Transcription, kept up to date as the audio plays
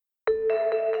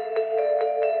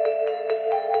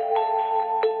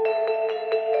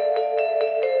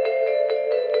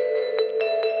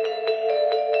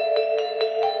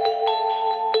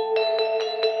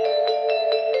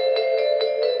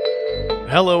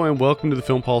Hello and welcome to the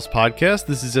Film Pulse podcast.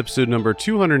 This is episode number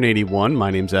 281.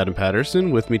 My name's Adam Patterson.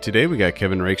 With me today, we got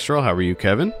Kevin Rakestraw. How are you,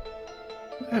 Kevin?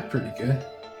 Pretty good.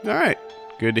 All right.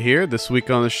 Good to hear. This week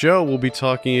on the show, we'll be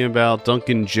talking about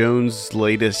Duncan Jones'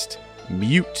 latest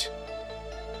Mute.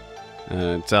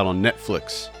 It's out on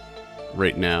Netflix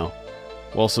right now.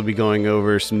 We'll also be going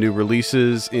over some new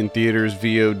releases in theaters,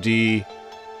 VOD,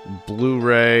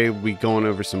 Blu-ray. We'll be going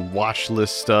over some watch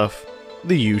list stuff.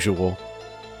 The usual.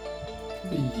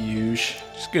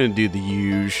 Just gonna do the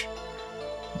usual.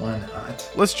 Why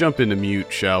not? Let's jump into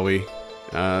Mute, shall we?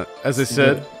 As I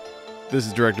said, this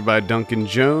is directed by Duncan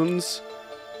Jones.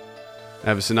 I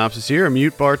have a synopsis here. A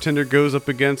mute bartender goes up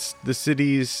against his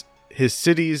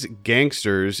city's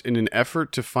gangsters in an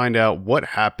effort to find out what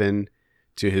happened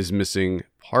to his missing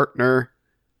partner.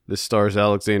 This stars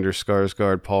Alexander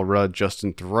Skarsgård, Paul Rudd,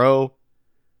 Justin Theroux.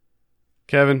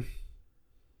 Kevin,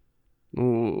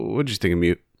 what did you think of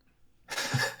Mute?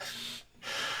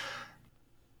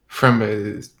 From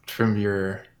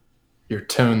your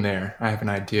tone there, I have an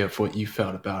idea of what you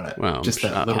felt about it. Well, just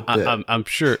that little bit. I'm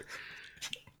sure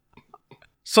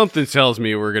something tells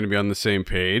me we're going to be on the same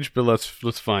page, but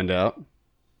let's find out.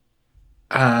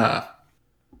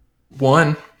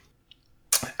 One,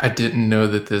 I didn't know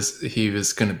that he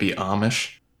was going to be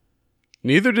Amish.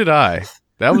 Neither did I.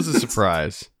 That was a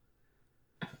surprise.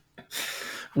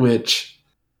 Which,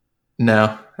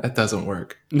 no, that doesn't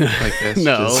work. Like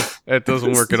that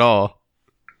doesn't work at all.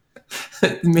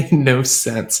 It made no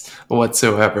sense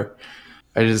whatsoever.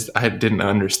 I didn't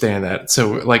understand that.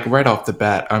 So, like, right off the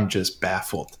bat, I'm just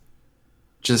baffled.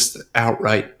 Just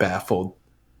outright baffled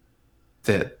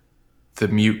that the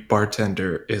mute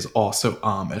bartender is also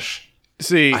Amish.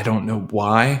 See, I don't know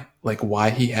why. Like,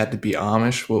 why he had to be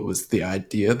Amish. What was the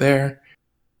idea there?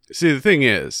 See, the thing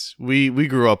is, we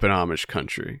grew up in Amish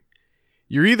country.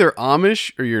 You're either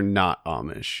Amish or you're not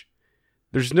Amish.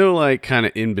 There's no, like, kind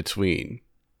of in between.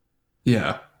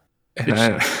 Yeah.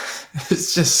 And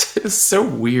it's so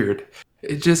weird.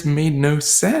 It just made no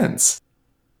sense.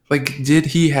 Like, did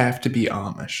he have to be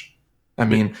Amish? I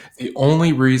mean, the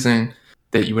only reason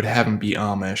that you would have him be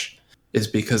Amish is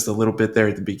because the little bit there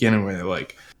at the beginning where they're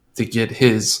like, to get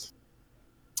his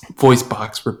voice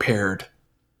box repaired,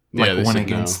 like, went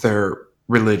against their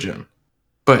religion.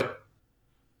 But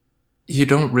you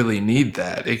don't really need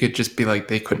that. It could just be like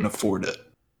they couldn't afford it.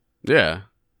 Yeah.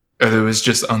 Or it was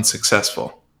just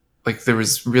unsuccessful. Like, there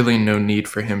was really no need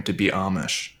for him to be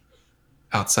Amish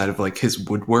outside of, like, his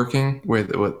woodworking, where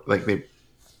they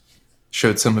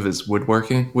showed some of his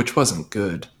woodworking, which wasn't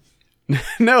good.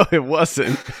 No, it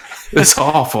wasn't. It's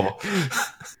awful.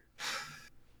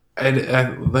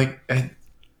 I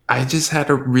just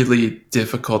had a really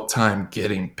difficult time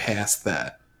getting past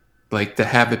that. Like, to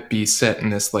have it be set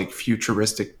in this, like,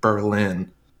 futuristic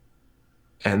Berlin,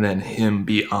 and then him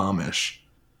be Amish.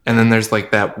 And then there's,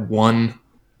 like, the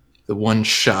one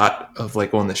shot of,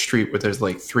 like, on the street where there's,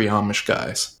 like, 3 Amish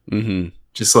guys. Mm-hmm.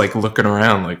 Just, like, looking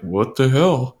around, like, what the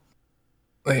hell?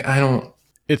 Like,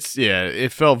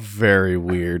 it felt very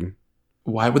weird.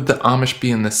 Why would the Amish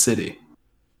be in the city?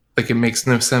 Like, it makes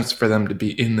no sense for them to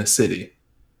be in the city.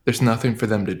 There's nothing for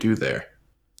them to do there.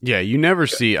 Yeah, you never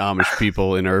see Amish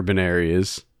people in urban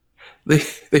areas. They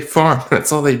farm.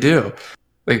 That's all they do.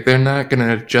 Like, they're not going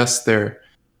to adjust their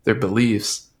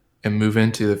beliefs and move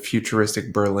into the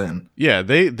futuristic Berlin. Yeah,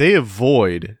 they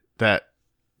avoid that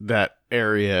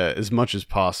area as much as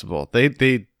possible. They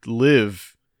try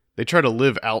to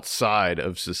live outside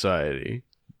of society.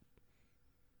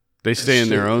 They stay in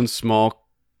their own small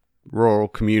rural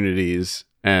communities,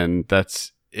 and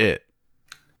that's it.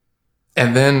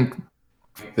 And then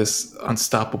this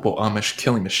unstoppable Amish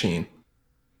killing machine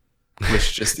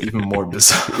was just even more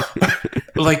bizarre.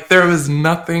 Like, there was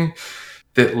nothing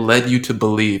that led you to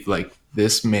believe, like,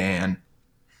 this man,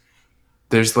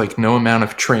 there's, like, no amount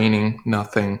of training,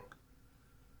 nothing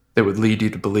that would lead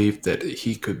you to believe that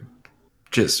he could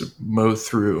just mow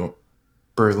through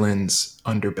Berlin's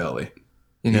underbelly.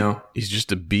 You know? He's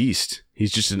just a beast.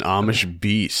 He's just an Amish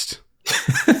beast.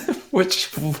 What?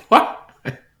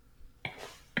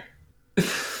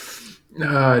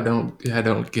 No, I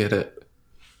don't get it.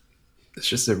 It's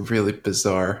just a really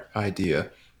bizarre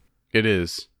idea. It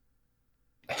is.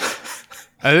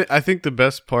 I think the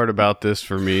best part about this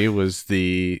for me was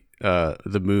the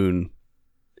moon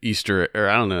Easter, or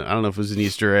I don't know if it was an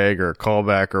Easter egg or a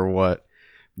callback or what.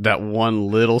 That one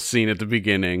little scene at the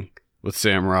beginning with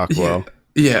Sam Rockwell.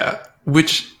 Yeah,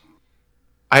 which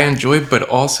I enjoyed, but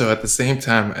also at the same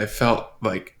time, I felt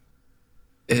like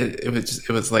it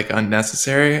was like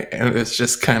unnecessary, and it was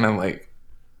just kind of like,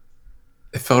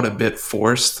 it felt a bit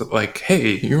forced. Like,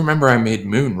 hey, you remember I made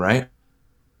Moon, right?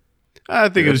 I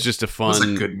think it was just a It was a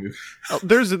fun. good movie.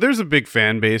 There's a big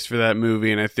fan base for that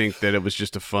movie, and I think that it was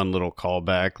just a fun little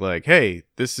callback. Like, hey,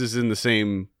 this is in the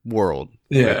same world.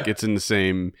 Yeah. Like, it's in the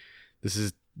same. This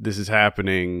is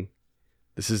happening.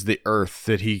 This is the Earth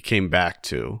that he came back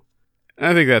to. And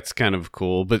I think that's kind of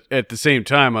cool. But at the same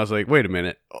time, I was like, wait a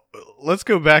minute. Let's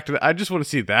go back to I just want to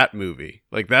see that movie.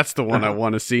 Like, that's the one I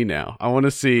want to see now. I want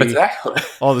to see Exactly.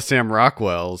 all the Sam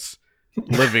Rockwells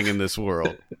living in this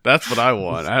world. That's what I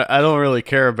want. I don't really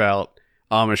care about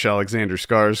Amish Alexander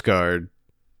Skarsgård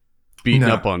beating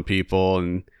up on people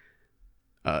and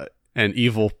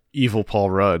evil Paul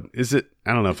Rudd. Is it?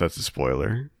 I don't know if that's a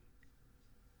spoiler.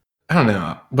 I don't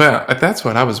know. Well, that's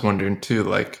what I was wondering too.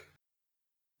 Like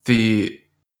the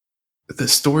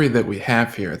story that we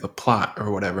have here, the plot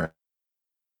or whatever,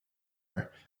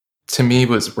 to me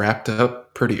was wrapped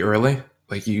up pretty early.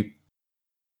 Like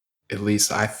at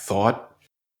least I thought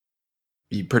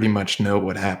you pretty much know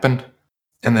what happened.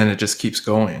 And then it just keeps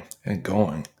going and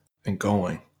going and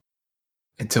going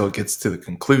until it gets to the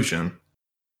conclusion.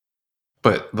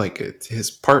 But like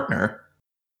his partner,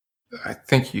 I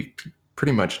think you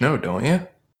pretty much know, don't you?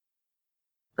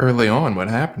 Early on what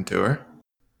happened to her.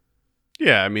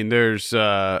 Yeah, I mean there's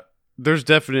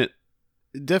definite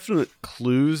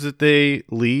clues that they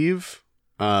leave.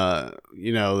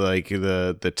 Like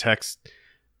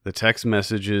the text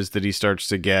messages that he starts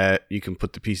to get, you can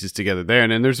put the pieces together there.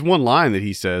 And then there's one line that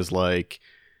he says, like,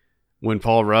 when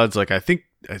Paul Rudd's like, I think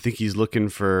he's looking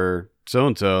for so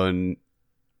and so, and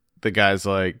the guy's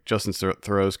like, Justin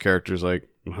Theroux's character's like,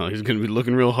 well, he's gonna be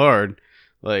looking real hard.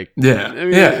 Like, yeah, I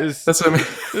mean, yeah, that's what I mean.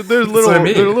 There's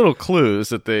little clues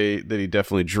that he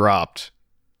definitely dropped.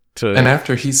 And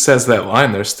after he says that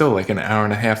line, there's still like an hour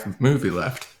and a half of movie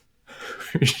left.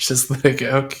 It's just like,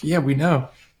 okay, yeah, we know.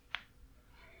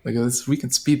 Like, we can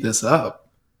speed this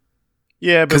up.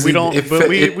 Yeah, but we don't.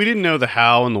 We didn't know the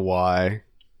how and the why.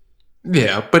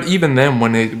 Yeah, but even then,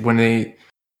 when they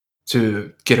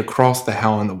to get across the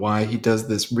how and the why, he does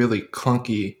this really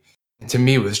clunky. To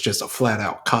me, it was just a flat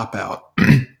out cop out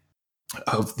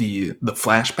of the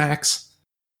flashbacks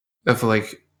of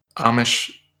like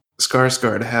Amish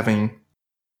Skarsgård having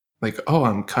like, oh,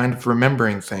 I'm kind of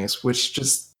remembering things, which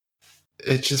just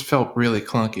felt really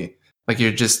clunky. Like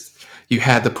you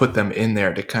had to put them in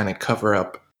there to kind of cover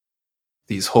up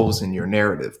these holes in your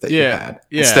narrative that you had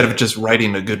instead of just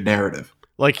writing a good narrative.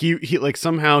 Like he like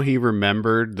somehow he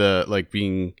remembered the like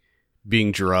being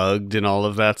drugged and all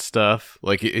of that stuff.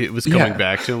 Like it was coming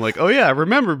back to him like, oh yeah, I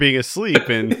remember being asleep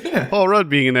and Paul Rudd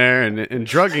being in there and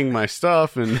drugging my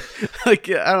stuff and like,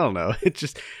 I don't know. It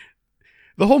just,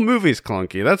 the whole movie is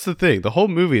clunky. That's the thing. The whole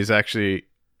movie is actually,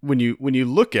 when you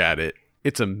look at it,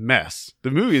 it's a mess.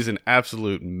 The movie is an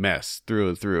absolute mess through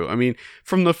and through. I mean,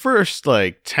 from the first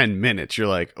like 10 minutes, you're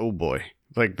like, oh boy,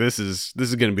 like this is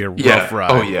going to be a rough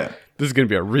ride. Oh yeah. This is going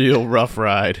to be a real rough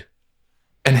ride.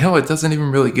 And hell, it doesn't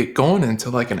even really get going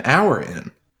until like an hour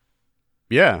in.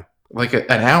 Yeah. Like an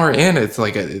hour in, it's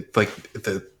like it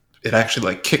actually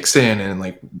like kicks in and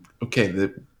like, okay,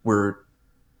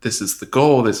 this is the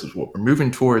goal. This is what we're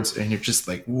moving towards. And you're just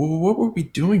like, what were we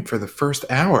doing for the first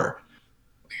hour?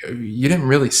 You didn't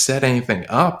really set anything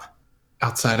up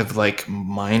outside of like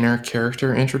minor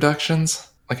character introductions.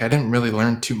 Like I didn't really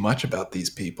learn too much about these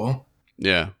people.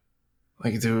 Yeah.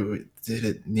 Like, did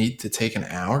it need to take an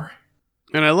hour?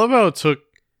 And I love how it took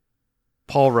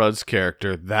Paul Rudd's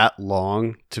character that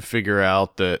long to figure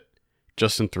out that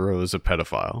Justin Theroux is a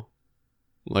pedophile.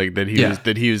 Like that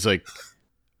he was like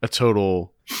a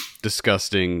total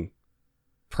disgusting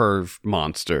perv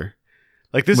monster.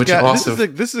 Like this guy, also,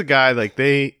 this is a guy like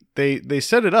they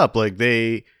set it up like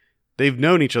they've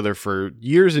known each other for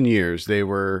years and years. They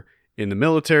were in the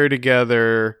military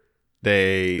together.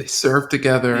 They served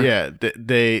together. Yeah,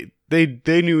 they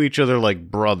knew each other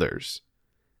like brothers,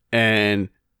 and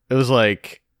it was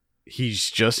like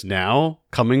he's just now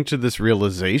coming to this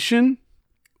realization.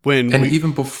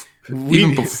 Even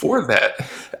before that,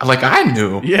 like I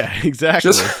knew. Yeah,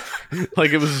 exactly.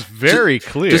 Like it was very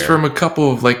clear. Just from a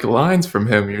couple of like lines from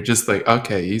him, you're just like,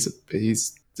 okay,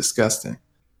 he's disgusting.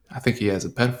 I think he has a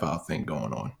pedophile thing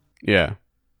going on. Yeah.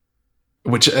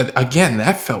 Which again,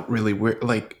 that felt really weird.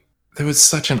 Like there was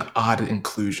such an odd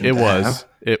inclusion. It was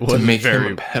to make him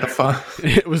a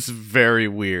pedophile. It was very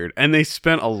weird, and they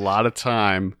spent a lot of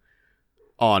time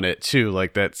on it too.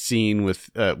 Like that scene with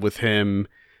him,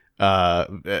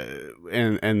 and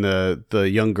the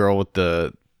young girl with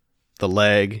the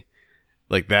leg,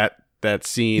 like that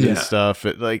scene and stuff.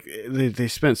 They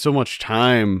spent so much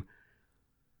time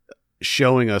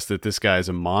showing us that this guy's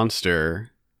a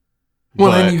monster,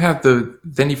 Well, But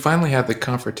then you finally have the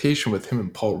confrontation with him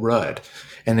and Paul Rudd,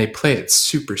 and they play it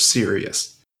super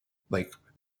serious. Like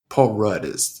Paul Rudd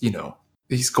is,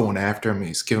 he's going after him,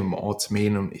 he's giving him an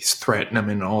ultimatum, he's threatening him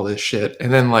and all this shit.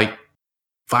 And then like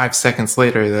 5 seconds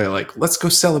later, they're like, "Let's go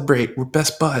celebrate. We're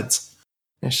best buds."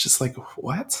 And it's just like,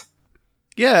 what?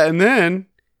 yeah, and then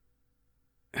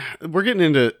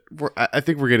I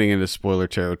think we're getting into spoiler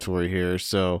territory here,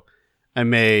 so I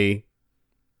may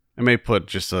put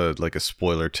just a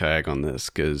spoiler tag on this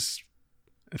because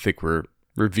I think we're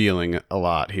revealing a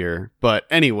lot here. But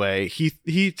anyway,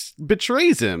 he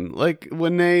betrays him. Like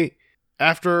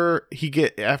after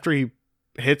he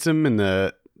hits him in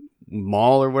the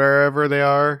mall or wherever they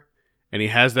are, and he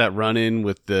has that run in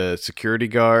with the security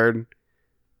guard,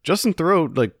 Justin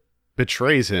Theroux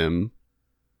betrays him,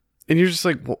 and you're just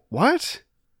like, what?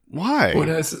 Why?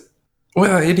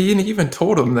 Well, he even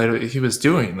told him that he was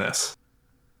doing this.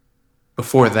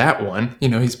 Before that one,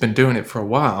 he's been doing it for a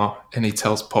while, and he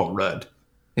tells Paul Rudd.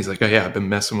 He's like, "Oh yeah, I've been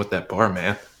messing with that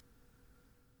barman."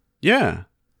 Yeah.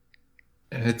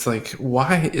 And it's like,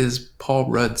 why is Paul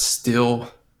Rudd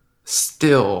still,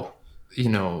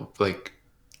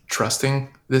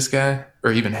 trusting this guy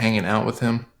or even hanging out with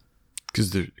him?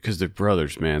 Because they're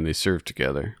brothers, man. They serve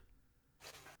together.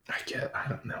 I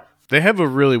don't know. They have a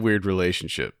really weird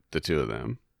relationship, the two of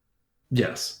them.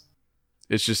 Yes.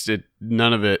 It's just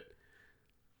none of it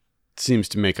seems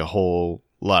to make a whole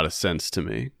lot of sense to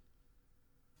me.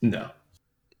 No.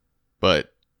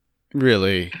 But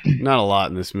really, not a lot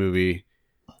in this movie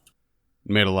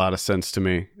made a lot of sense to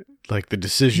me. Like the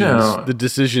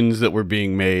decisions that were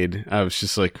being made, I was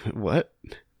just like, what?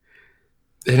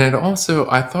 And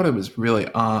I thought it was really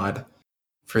odd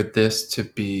for this to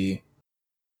be,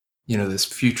 this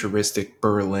futuristic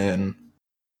Berlin,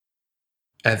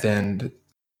 and then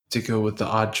to go with the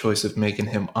odd choice of making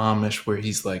him Amish, where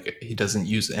he's like, he doesn't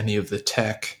use any of the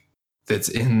tech that's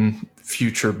in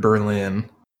future Berlin,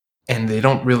 and they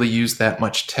don't really use that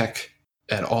much tech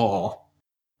at all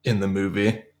in the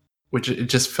movie, which it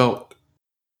just felt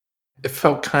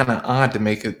kind of odd to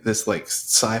make it this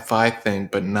sci-fi thing,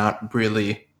 but not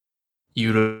really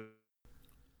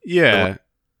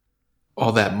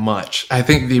all that much. I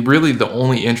think the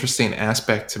only interesting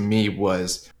aspect to me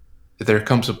was that there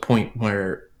comes a point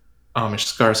where Amish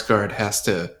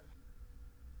Skarsgård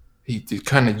he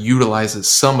kind of utilizes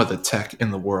some of the tech in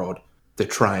the world to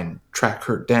try and track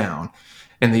her down.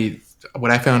 And what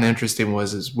I found interesting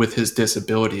is with his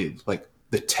disability,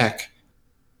 the tech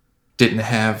didn't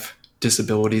have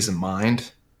disabilities in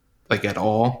mind, at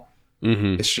all.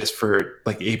 Mm-hmm. It's just for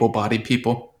able-bodied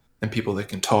people and people that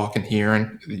can talk and hear,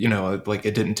 and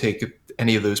it didn't take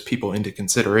any of those people into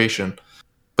consideration.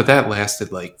 But that lasted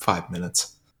 5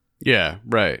 minutes. Yeah,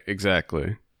 right,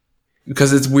 exactly.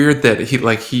 Because it's weird that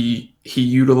he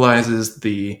utilizes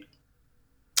the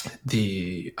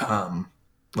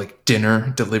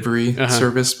dinner delivery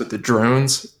service with the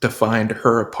drones to find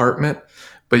her apartment,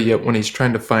 but yet when he's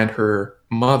trying to find her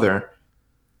mother,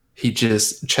 he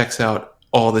just checks out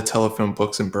all the telephone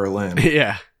books in Berlin.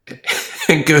 Yeah.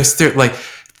 And goes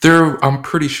through I'm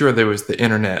pretty sure there was the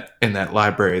internet in that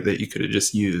library that you could have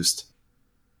just used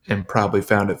and probably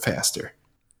found it faster.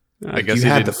 I guess you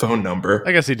had the phone number.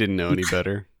 I guess he didn't know any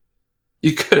better.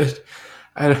 You could.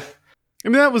 I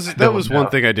mean, that was one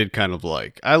thing I did kind of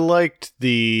like. I liked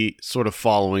the sort of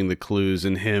following the clues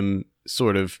and him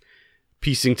sort of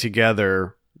piecing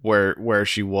together where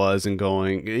she was and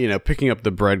going, picking up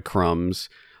the breadcrumbs.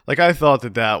 I thought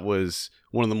that was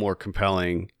one of the more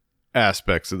compelling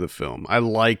aspects of the film. I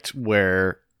liked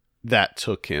where that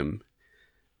took him,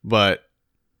 but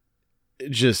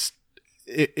just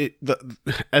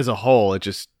as a whole, it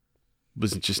just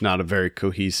was just not a very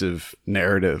cohesive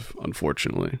narrative,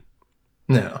 unfortunately.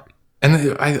 No.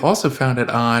 And I also found it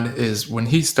odd is when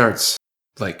he starts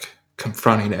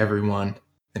confronting everyone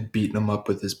and beating them up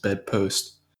with his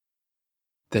bedpost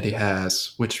that he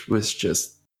has, which was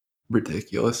just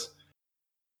ridiculous.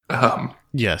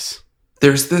 Yes.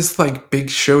 There's this big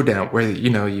showdown where,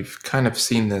 you've kind of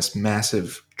seen this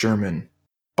massive German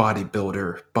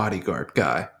bodyguard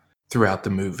guy throughout the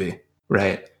movie,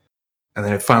 right? And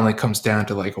then it finally comes down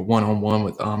to a one-on-one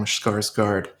with Amish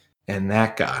Skarsgård and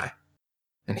that guy.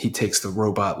 And he takes the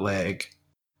robot leg,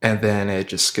 and then it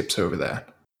just skips over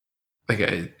that.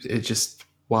 It just,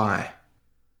 why?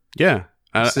 Yeah.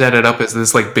 Set it up as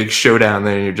this big showdown,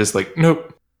 then you're just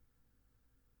nope.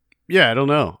 Yeah, I don't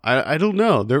know. I don't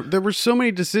know. There were so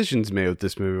many decisions made with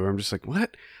this movie where I'm just like,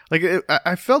 what?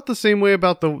 I felt the same way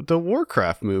about the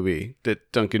Warcraft movie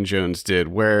that Duncan Jones did,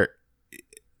 where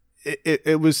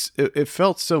it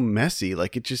felt so messy.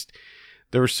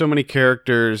 there were so many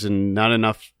characters and not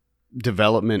enough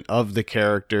development of the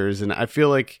characters. And I feel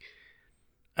like,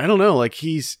 I don't know, like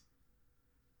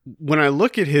when I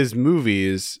look at his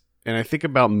movies and I think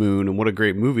about Moon and what a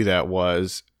great movie that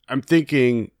was, I'm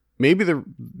thinking maybe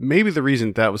the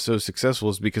reason that was so successful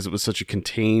is because it was such a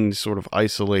contained, sort of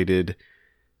isolated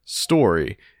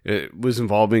story. It was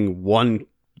involving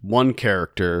one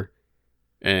character,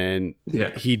 and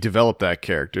he developed that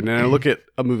character. And then I look at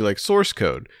a movie like Source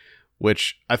Code,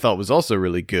 which I thought was also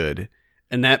really good,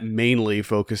 and that mainly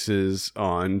focuses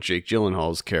on Jake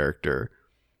Gyllenhaal's character.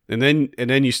 And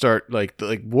then you start like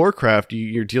Warcraft,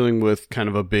 you're dealing with kind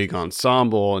of a big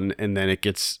ensemble, and then it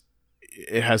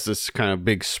has this kind of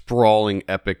big sprawling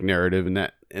epic narrative,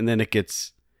 and then it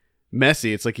gets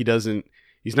messy. It's like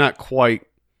he's not quite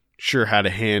sure how to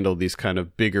handle these kind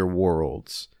of bigger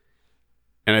worlds.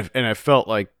 And I felt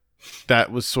like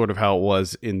that was sort of how it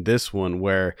was in this one,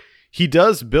 where he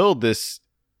does build this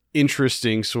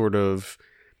interesting sort of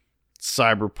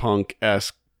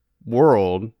cyberpunk-esque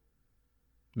world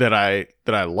that I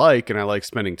like, and I like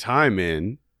spending time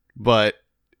in, but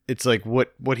it's like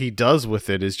what he does with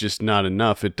it is just not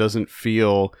enough. It doesn't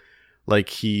feel like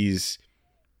he's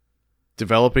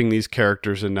developing these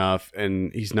characters enough,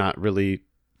 and he's not really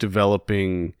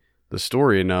developing the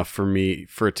story enough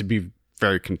for it to be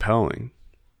very compelling.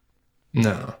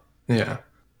 No. Yeah.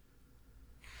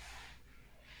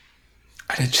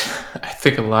 I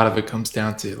think a lot of it comes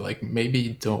down to, like, maybe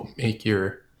don't make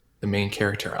the main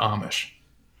character Amish.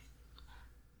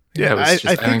 Yeah, I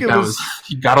think that was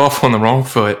he got off on the wrong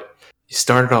foot. He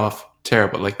started off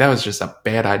terrible. Like, that was just a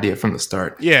bad idea from the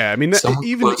start. Yeah, I mean,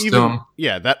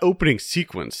 that opening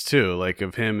sequence too, like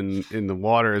of him in the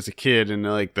water as a kid, and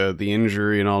like the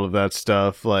injury and all of that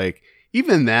stuff. Like,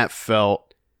 even that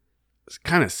felt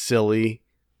kind of silly,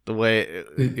 the way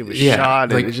it was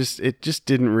shot, and it just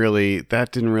didn't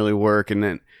really work. And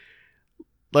then,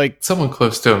 like, someone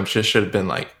close to him just should have been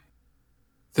like,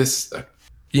 this,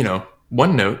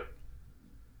 one note.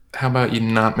 How about you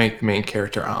not make the main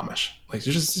character Amish? Like,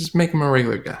 just make him a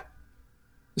regular guy.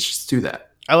 Let's just do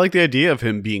that. I like the idea of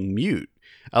him being mute.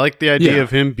 I like the idea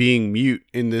of him being mute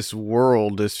in this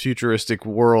world, this futuristic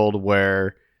world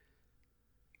where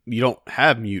you don't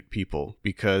have mute people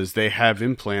because they have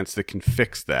implants that can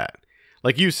fix that.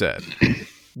 Like you said,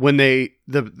 when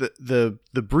the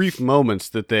brief moments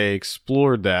that they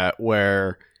explored that,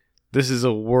 where this is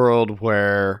a world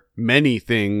where many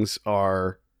things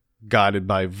are guided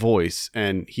by voice,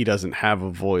 and he doesn't have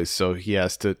a voice, so he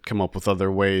has to come up with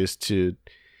other ways to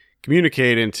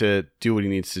communicate and to do what he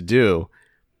needs to do.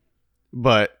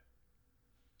 But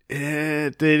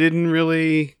they didn't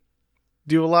really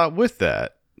do a lot with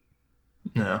that.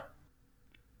 No,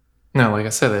 like I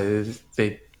said,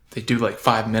 they do like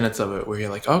 5 minutes of it where you're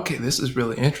like, okay, this is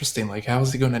really interesting. Like, how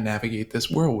is he going to navigate this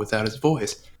world without his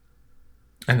voice?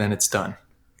 And then it's done,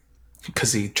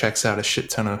 because he checks out a shit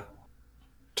ton of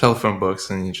telephone books,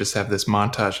 and you just have this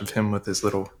montage of him with his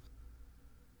little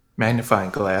magnifying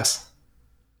glass.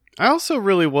 I also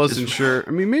really wasn't sure.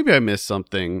 I mean, maybe I missed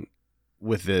something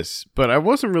with this, but I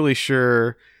wasn't really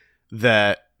sure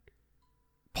that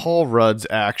Paul Rudd's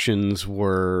actions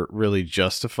were really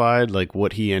justified, like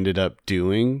what he ended up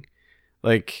doing.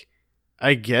 Like,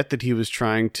 I get that he was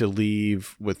trying to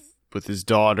leave with his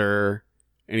daughter,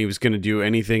 and he was going to do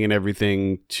anything and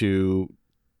everything to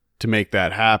make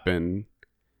that happen.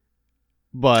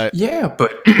 But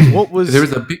what was there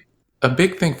was a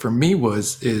big thing for me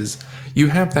is you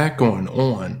have that going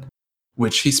on,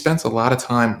 which he spends a lot of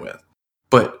time with,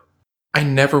 but I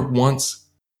never once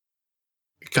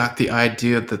got the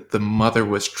idea that the mother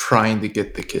was trying to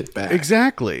get the kid back.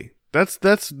 Exactly. That's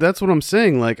what I'm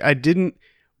saying. Like,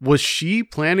 was she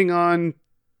planning on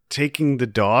taking the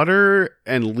daughter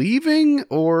and leaving,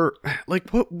 or like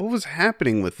what was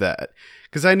happening with that?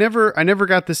 Because I never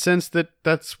got the sense that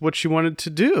that's what she wanted to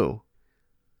do.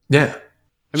 Yeah.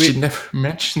 I mean, she never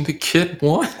mentioned the kid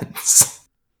once.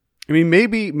 I mean,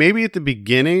 maybe at the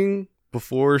beginning,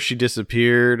 before she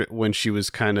disappeared, when she was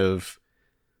kind of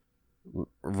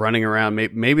running around,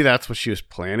 maybe that's what she was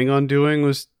planning on doing,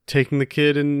 was taking the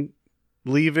kid and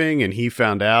leaving, and he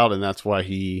found out, and that's why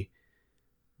he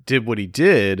did what he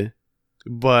did.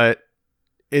 But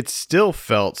it still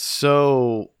felt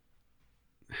so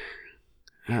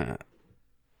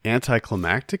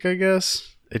anticlimactic, I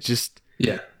guess. It just...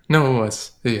 Yeah. No, it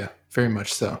was. Yeah, very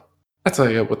much so. That's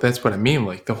what I mean.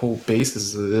 Like, the whole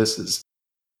basis of this is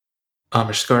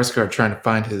Amish Skarsgård trying to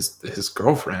find his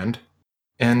girlfriend,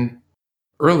 and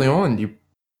early on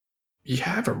you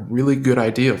have a really good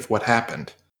idea of what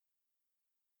happened,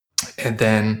 and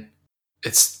then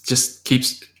it's just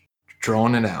keeps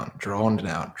drawing it out, drawing it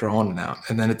out, drawing it out.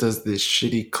 And then it does this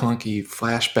shitty, clunky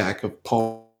flashback of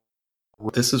Paul.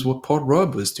 This is what Paul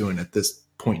Rudd was doing at this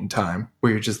point in time,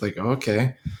 where you're just like,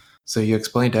 okay, so you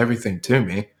explained everything to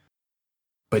me,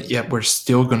 but yet we're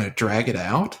still going to drag it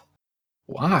out?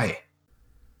 Why?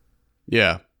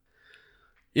 Yeah.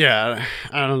 Yeah,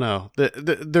 I don't know.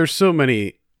 There's so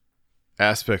many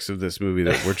aspects of this movie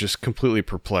that were just completely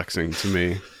perplexing to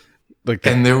me.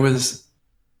 And there was...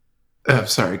 Oh,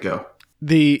 sorry, go.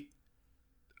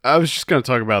 I was just going to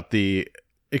talk about the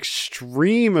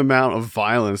extreme amount of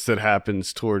violence that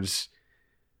happens towards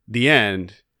the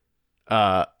end.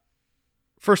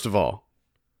 First of all,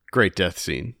 great death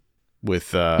scene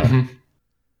with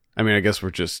I mean, I guess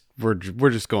we're just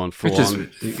going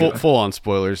full on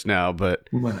spoilers now, but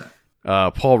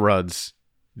Paul Rudd's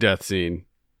death scene,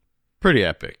 pretty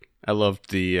epic. I loved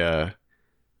the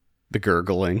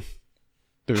gurgling.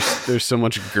 There's so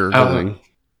much gurgling.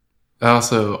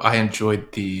 I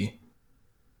enjoyed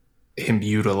him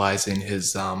utilizing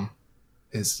his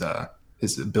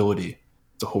ability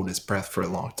to hold his breath for a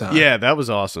long time. Yeah, that was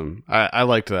awesome. I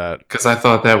liked that because I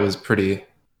thought that was pretty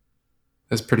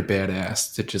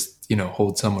badass to just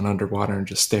hold someone underwater and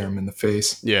just stare him in the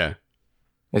face. Yeah,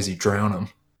 as you drown him.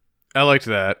 I liked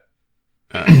that.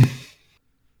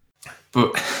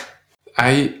 But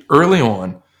early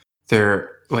on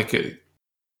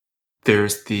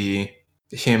there's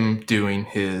him doing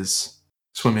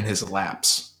swimming his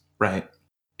laps, right?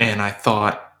 And I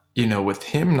thought, with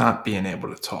him not being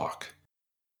able to talk,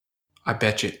 I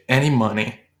bet you any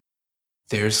money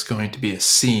there's going to be a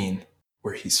scene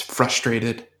where he's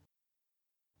frustrated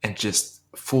and just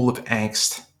full of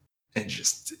angst and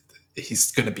just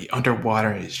he's going to be underwater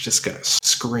and he's just going to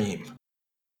scream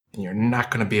and you're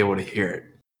not going to be able to hear it.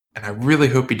 And I really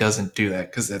hope he doesn't do that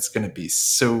because that's going to be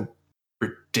so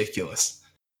ridiculous.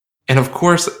 And of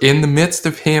course, in the midst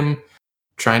of him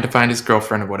trying to find his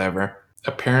girlfriend or whatever,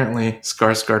 apparently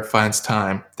Skarsgård finds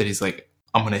time that he's like,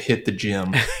 I'm going to hit the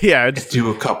gym. Yeah. And do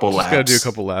a couple laps. Just got to do a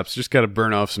couple laps. Just got to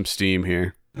burn off some steam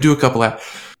here. Do a couple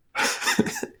laps.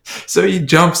 So he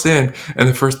jumps in, and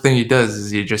the first thing he does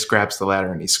is he just grabs the ladder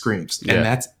and he screams. Yeah. And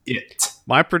that's it.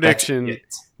 My prediction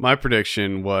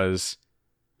was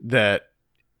that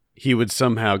he would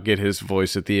somehow get his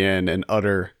voice at the end and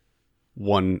utter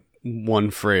one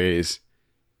phrase.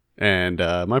 And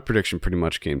my prediction pretty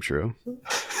much came true.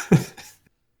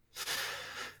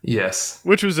 Yes.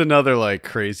 Which was another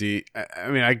crazy. I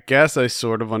mean, I guess I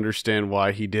sort of understand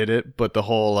why he did it, but the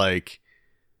whole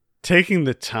taking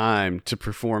the time to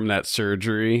perform that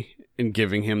surgery and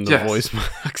giving him the voice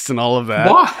box and all of that.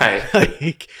 Why?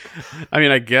 I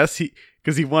mean, I guess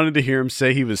because he wanted to hear him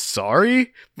say he was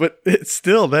sorry, but it's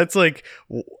still, that's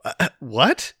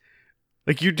what?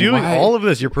 You're doing all of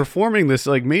this. You're performing this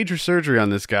major surgery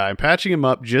on this guy and patching him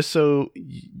up just so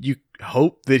you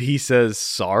hope that he says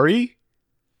sorry?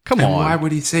 Come on. Why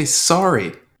would he say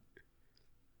sorry?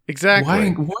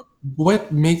 Exactly.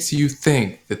 What makes you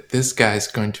think that this guy's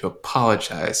going to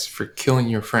apologize for killing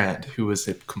your friend who was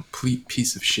a complete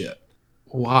piece of shit?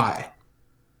 Why?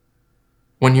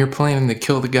 When you're planning to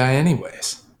kill the guy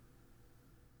anyways.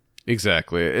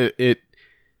 Exactly.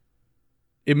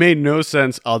 It made no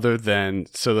sense other than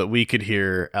so that we could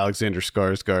hear Alexander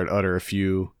Skarsgård utter a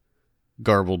few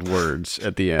garbled words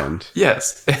at the end.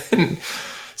 Yes. And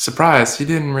surprise, he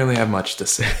didn't really have much to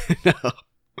say. No.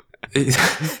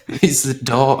 He's a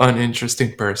dull,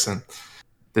 uninteresting person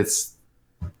that's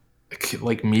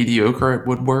mediocre at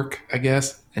woodwork, I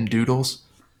guess, and doodles.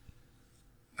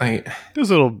 Those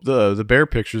the bear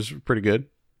pictures were pretty good.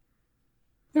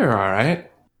 They're all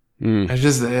right.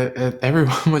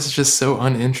 Everyone was just so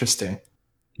uninteresting.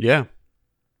 Yeah.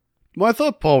 Well, I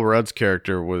thought Paul Rudd's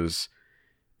character was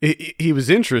he was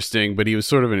interesting, but he was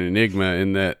sort of an enigma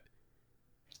in that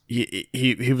he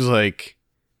was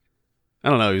I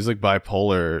don't know, he's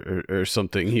bipolar or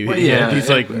something. He had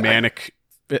these manic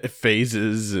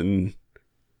phases and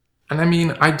I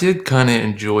mean, I did kind of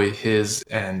enjoy his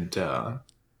and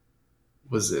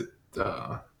was it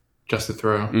Justin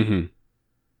Theroux? Mm-hmm.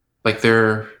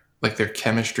 Their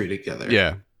chemistry together.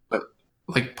 Yeah. But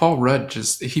Paul Rudd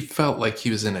he felt like he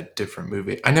was in a different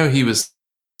movie. I know he was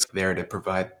there to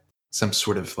provide some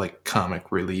sort of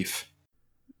comic relief.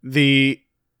 The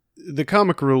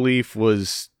comic relief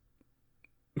was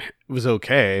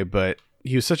okay, but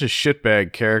he was such a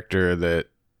shitbag character that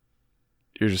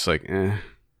you're just I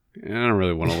don't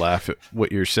really want to laugh at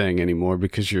what you're saying anymore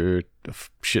because you're a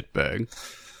shitbag.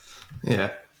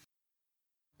 Yeah.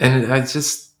 And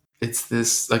it's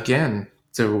this again.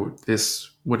 So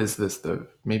what is this?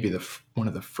 Maybe one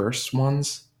of the first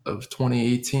ones of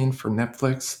 2018 for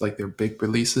Netflix, like their big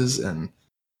releases, and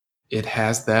it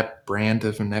has that brand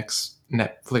of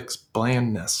Netflix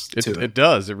blandness to it. It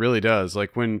does. It really does.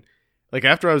 Like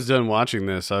after I was done watching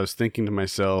this, I was thinking to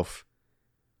myself,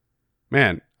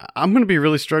 man, I'm going to be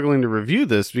really struggling to review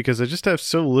this because I just have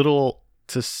so little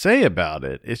to say about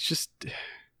it. It's just,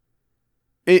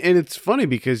 and it's funny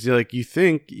because you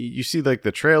think you see like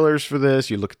the trailers for this,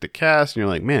 you look at the cast, and you're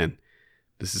like, man,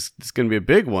 this is going to be a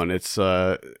big one. It's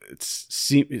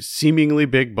seemingly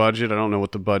big budget. I don't know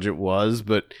what the budget was,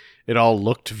 but it all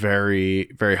looked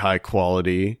very, very high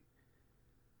quality.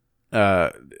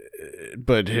 But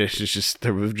it's just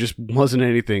there just wasn't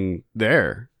anything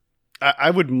there.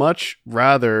 I would much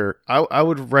rather. I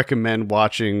would recommend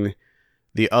watching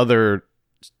the other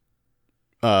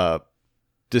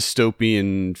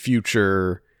dystopian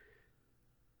future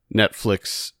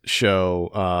Netflix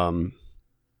show,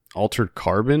 Altered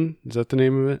Carbon. Is that the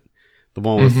name of it? The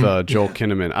one with Joel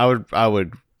Kinnaman. I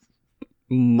would.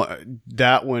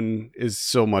 That one is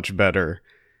so much better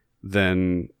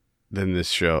than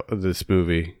this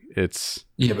movie. It's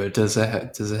but does it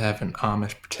have an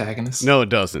Amish protagonist? No, it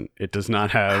doesn't. It does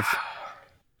not have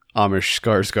Amish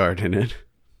Skarsgård in it.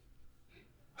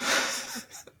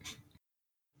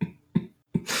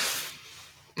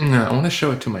 No, I want to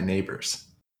show it to my neighbors.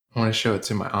 I want to show it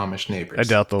to my Amish neighbors. I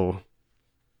doubt they'll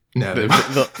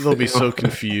be so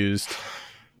confused.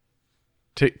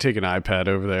 Take an iPad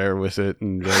over there with it,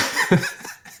 and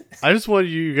I just want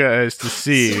you guys to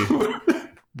see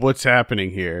what's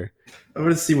happening here. I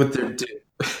want to see what they're doing.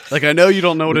 Like, I know you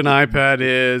don't know what an iPad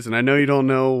is, and I know you don't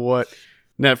know what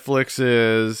Netflix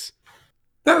is.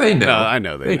 No, they know. No, I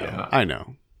know they know. I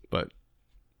know, but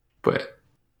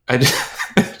I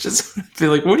just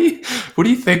feel like, what do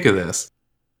you think of this?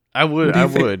 I would.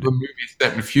 The movie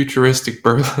set in futuristic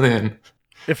Berlin.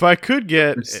 If I could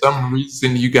get, for some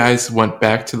reason, you guys went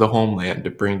back to the homeland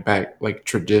to bring back like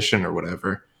tradition or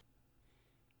whatever.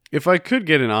 If I could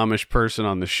get an Amish person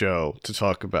on the show to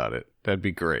talk about it, that'd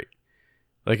be great.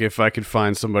 Like if I could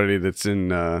find somebody that's in,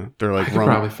 they're like, I could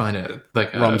probably find a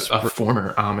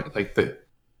former Amish, like the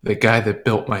guy that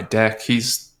built my deck. He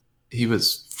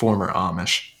was former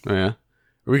Amish. Oh yeah,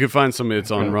 or we could find somebody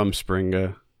that's on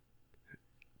Rumspringa.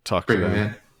 Talk to them.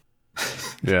 Man.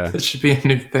 Yeah, it should be a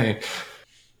new thing.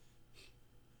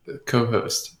 The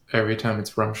co-host every time it's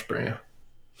Rumspringa.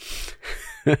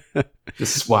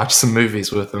 Just watch some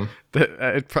movies with them.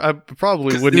 I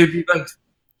probably wouldn't.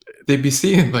 They'd be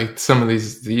seeing like some of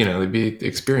these, they'd be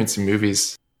experiencing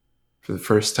movies for the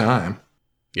first time.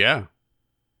 Yeah,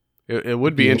 it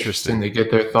would be interesting. They get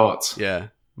their thoughts. Yeah,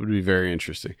 it would be very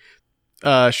interesting.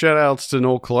 Shout outs to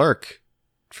Noel Clarke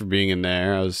for being in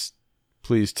there. I was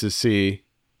pleased to see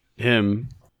him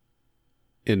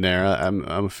in there. I'm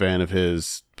a fan of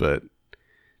his, but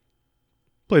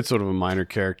played sort of a minor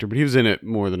character, but he was in it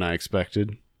more than I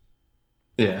expected.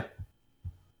 Yeah.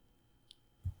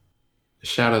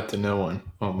 Shout out to no one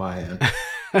on my end.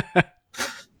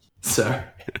 Sorry.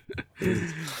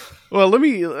 Well,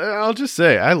 I'll just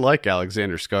say I like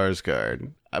Alexander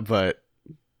Skarsgård, but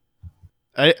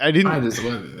I didn't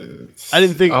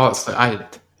think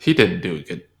he didn't do a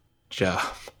good job.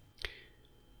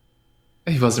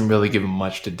 He wasn't really given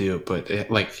much to do, but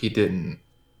he didn't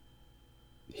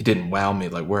wow me,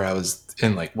 like where I was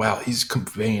in like, wow, he's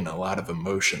conveying a lot of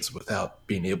emotions without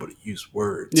being able to use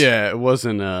words. Yeah, it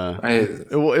wasn't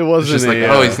it wasn't was just like,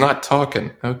 he's not talking.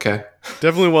 Okay.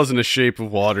 Definitely wasn't a Shape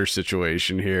of Water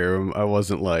situation here. I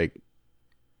wasn't like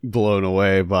blown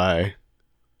away by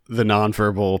the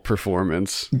nonverbal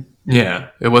performance. Yeah,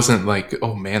 it wasn't like,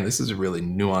 oh man, this is a really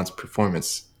nuanced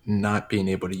performance. Not being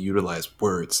able to utilize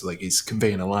words, like he's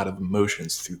conveying a lot of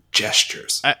emotions through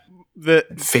gestures,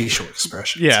 facial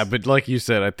expressions. Yeah, but like you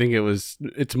said, I think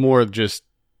it's more just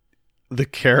the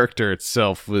character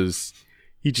itself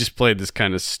he just played this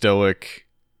kind of stoic,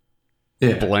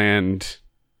 bland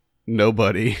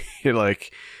nobody.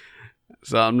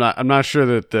 So I'm not sure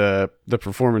that the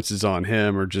performance is on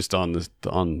him or just on the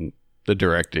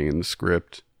directing and the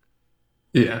script.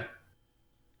 Yeah.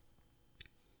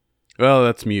 Well,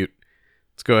 that's Mute.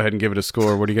 Let's go ahead and give it a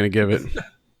score. What are you going to give it?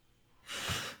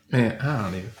 Man, I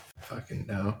don't even fucking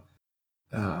know.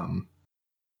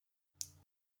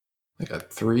 Like a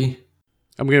 3?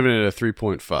 I'm giving it a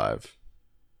 3.5.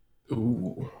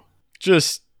 Ooh.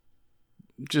 Just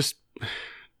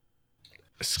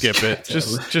skip it.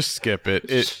 Just skip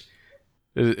it.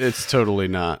 It's totally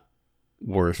not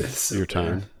worth your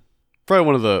time. Probably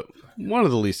one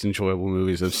of the least enjoyable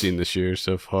movies I've seen this year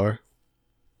so far.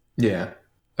 Yeah.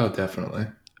 Oh, definitely.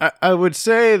 I would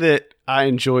say that I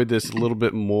enjoyed this a little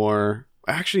bit more.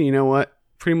 Actually, you know what?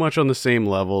 pretty much on the same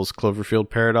level as Cloverfield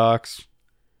Paradox.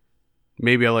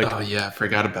 Maybe I like. Oh yeah, I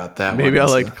forgot about that. Maybe I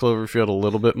like Cloverfield a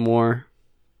little bit more.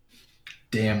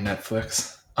 Damn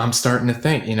Netflix! I'm starting to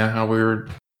think. You know how we were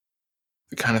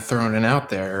kind of throwing it out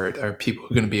there. Are people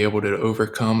going to be able to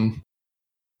overcome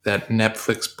that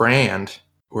Netflix brand,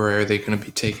 or are they going to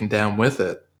be taken down with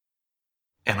it?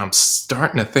 And I'm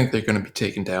starting to think they're going to be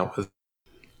taken down with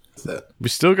it. We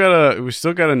still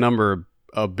got a number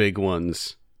of big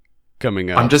ones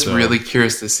coming up. I'm just really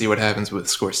curious to see what happens with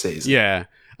Scorsese. Yeah,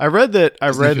 I read that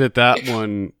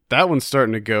one's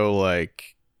starting to go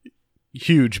like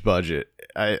huge budget.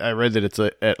 I read that it's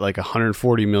at like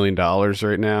 $140 million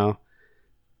right now.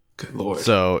 Good Lord.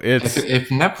 So it's if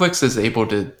Netflix is able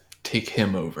to take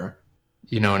him over,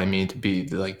 you know what I mean, to be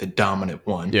like the dominant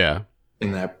one. Yeah.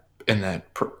 In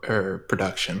that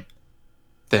production,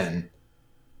 then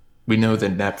we know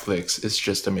that Netflix is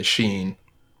just a machine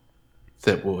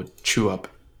that will chew up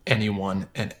anyone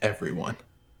and everyone.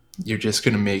 You're just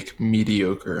going to make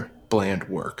mediocre, bland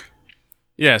work.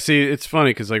 Yeah, see, it's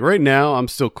funny because like right now I'm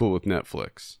still cool with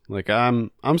Netflix. Like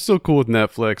I'm still cool with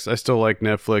Netflix. I still like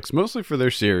Netflix mostly for their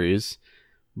series,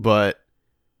 but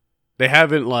they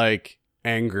haven't like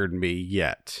angered me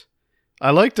yet. I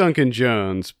like Duncan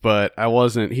Jones, but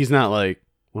he's not like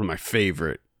one of my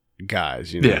favorite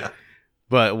guys, you know. Yeah.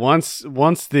 But once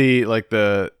we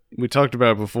talked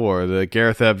about it before, the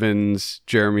Gareth Evans,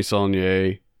 Jeremy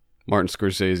Saulnier, Martin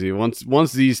Scorsese,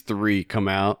 once these three come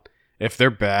out, if they're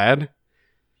bad,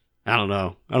 I don't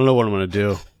know what I'm going to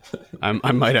do.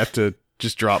 I might have to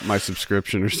just drop my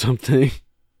subscription or something.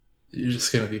 You're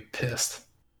just going to be pissed.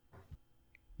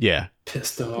 Yeah.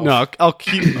 Pissed off. No, I'll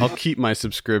keep my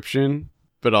subscription,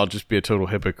 but I'll just be a total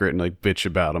hypocrite and like bitch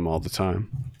about them all the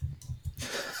time.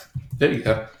 There you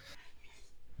go.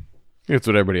 That's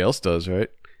what everybody else does, right?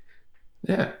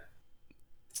 Yeah.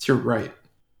 You're right.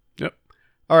 Yep.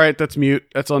 All right, that's Mute.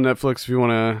 That's on Netflix if you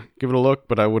want to give it a look,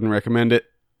 but I wouldn't recommend it.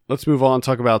 Let's move on and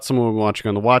talk about someone we're watching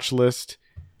on the watch list.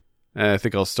 I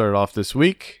think I'll start off this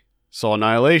week. Saw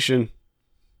Annihilation.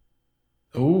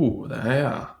 Oh,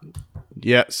 yeah.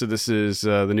 Yeah, so this is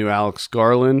the new Alex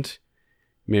Garland.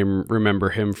 You may remember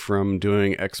him from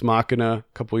doing Ex Machina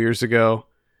a couple years ago.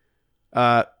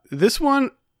 This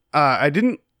one, I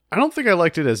don't think I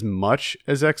liked it as much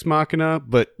as Ex Machina,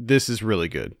 but this is really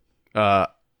good.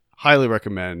 Highly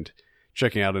recommend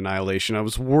checking out Annihilation. I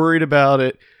was worried about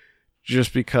it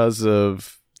just because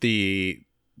of the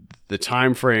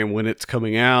time frame when it's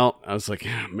coming out. I was like,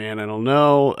 man, I don't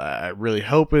know. I really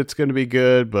hope it's going to be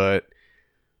good, but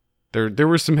there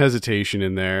was some hesitation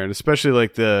in there, and especially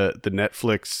like the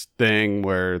Netflix thing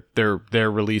where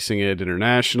they're releasing it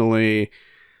internationally.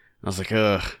 I was like,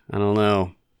 I don't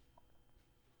know.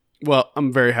 Well,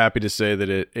 I'm very happy to say that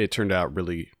it turned out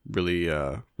really, really,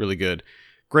 really good.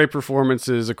 Great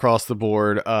performances across the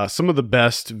board. Some of the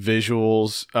best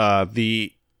visuals.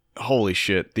 Holy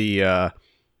shit.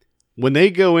 When they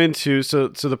go into so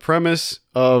the premise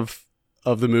of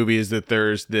the movie is that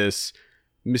there's this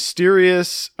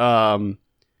mysterious sort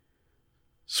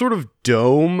of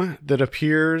dome that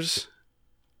appears,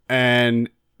 and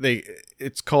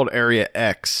it's called Area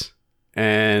X,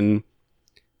 and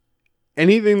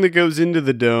anything that goes into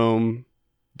the dome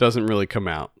doesn't really come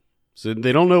out. So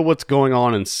they don't know what's going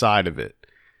on inside of it.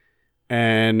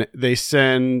 And they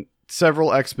send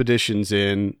several expeditions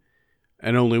in,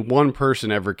 and only one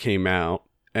person ever came out,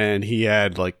 and he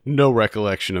had like no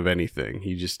recollection of anything.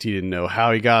 He didn't know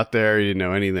how he got there. He didn't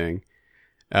know anything.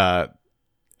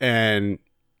 And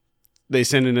they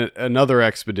send in another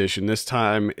expedition. This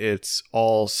time it's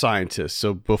all scientists.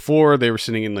 So before they were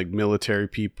sending in like military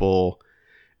people,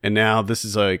 and now this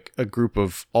is like a group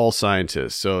of all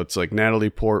scientists. So it's like Natalie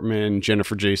Portman,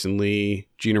 Jennifer Jason Leigh,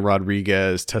 Gina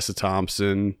Rodriguez, Tessa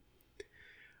Thompson.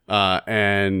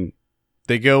 And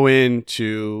they go in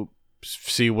to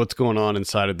see what's going on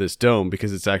inside of this dome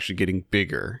because it's actually getting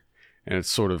bigger. And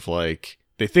it's sort of like,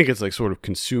 they think it's like sort of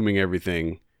consuming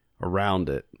everything around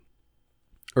it.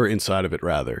 Or inside of it,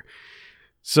 rather.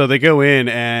 So they go in,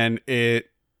 and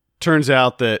it turns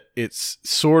out that it's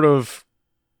sort of,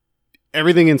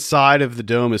 everything inside of the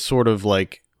dome is sort of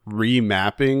like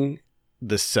remapping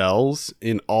the cells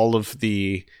in all of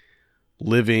the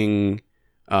living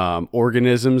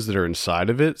organisms that are inside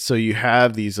of it. So you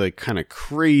have these like kind of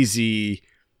crazy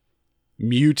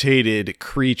mutated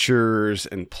creatures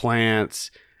and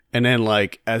plants, and then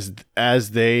like as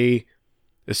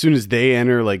soon as they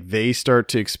enter, like they start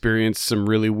to experience some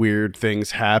really weird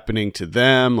things happening to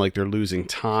them, like they're losing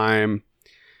time,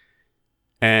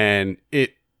 and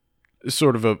it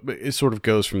sort of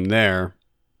goes from there.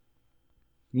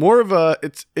 more of a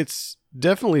it's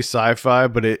definitely sci-fi,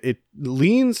 but it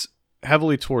leans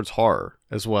heavily towards horror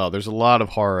as well. There's a lot of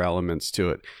horror elements to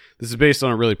it. This is based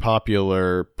on a really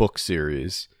popular book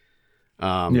series,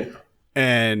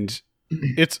 and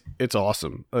it's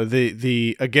awesome.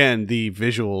 The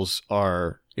visuals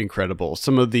are incredible.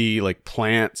 Some of the like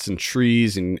plants and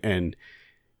trees and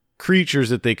creatures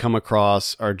that they come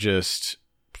across are just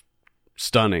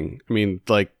stunning. I mean,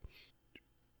 like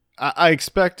I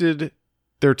expected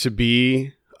there to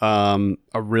be a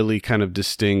really kind of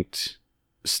distinct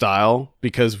style,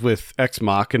 because with Ex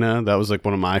Machina, that was like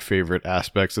one of my favorite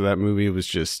aspects of that movie, was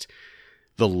just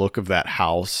the look of that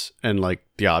house and like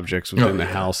the objects within the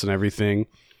house and everything.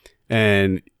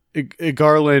 And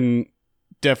Garland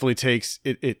definitely takes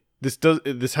it.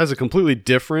 This has a completely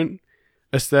different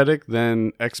aesthetic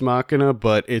than Ex Machina,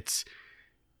 but it's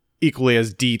equally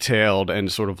as detailed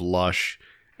and sort of lush.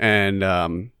 And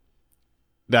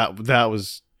that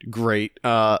was great.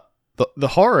 The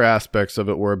horror aspects of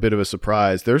it were a bit of a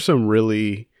surprise. There's some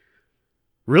really,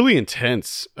 really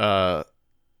intense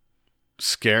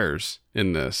scares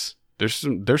in this.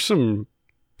 There's some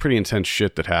pretty intense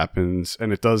shit that happens,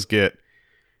 and it does get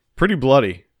pretty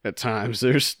bloody at times.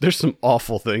 There's some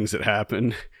awful things that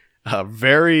happen. A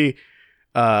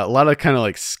lot of kind of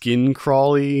like skin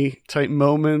crawly type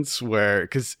moments where,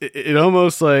 because it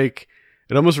almost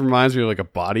reminds me of like a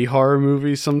body horror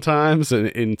movie sometimes, and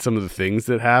in some of the things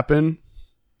that happen.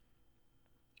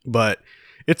 But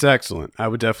it's excellent. I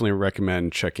would definitely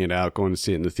recommend checking it out, going to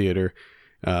see it in the theater.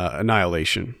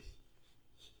 Annihilation.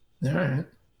 All right.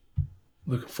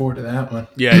 Looking forward to that one.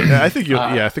 Yeah, I think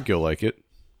you'll like it.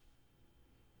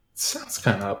 Sounds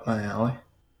kind of up my alley.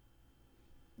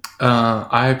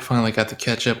 I finally got to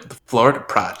catch up with the Florida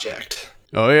Project.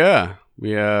 Oh yeah.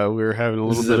 We were having a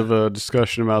little bit of a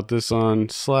discussion about this on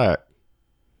Slack.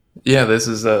 Yeah, this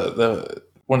is the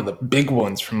one of the big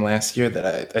ones from last year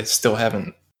that I still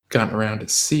haven't gotten around to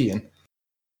seeing.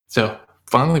 So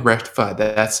finally rectified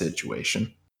that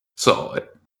situation. Solid.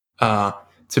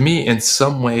 To me, in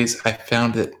some ways, I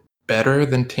found it better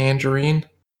than Tangerine,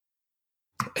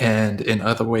 and in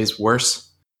other ways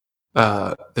worse.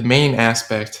 The main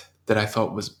aspect that I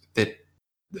thought was that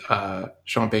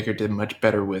Sean Baker did much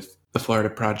better with the Florida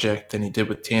Project than he did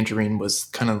with Tangerine was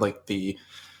kind of like the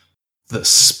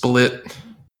split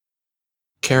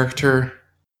character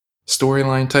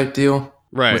storyline type deal,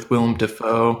 right? With Willem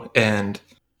Dafoe and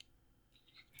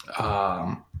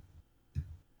the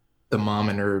mom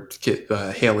and her kid,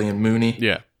 Haley and Mooney.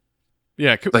 Yeah.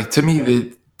 Like, to me,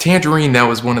 the Tangerine, that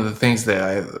was one of the things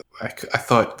that I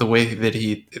thought the way that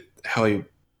how he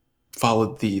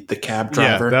followed the cab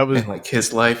driver, that was, and like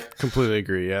his life. Completely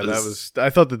agree. Yeah, I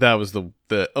thought that was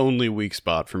the only weak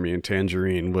spot for me in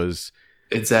Tangerine, was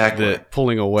exactly the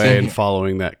pulling away and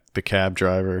following the cab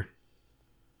driver.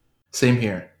 Same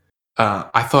here.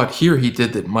 I thought here he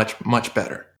did it much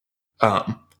better.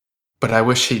 But I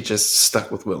wish he just stuck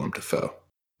with Willem Dafoe,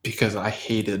 because I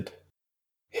hated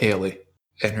Haley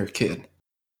and her kid,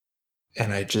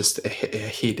 and I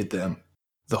hated them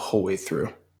the whole way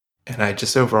through. And I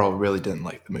just overall really didn't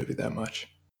like the movie that much.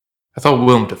 I thought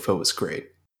Willem Dafoe was great,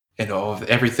 and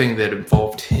everything that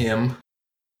involved him.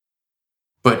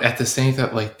 But at the same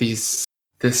time, like this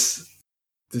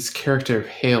character of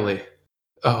Haley,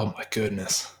 oh my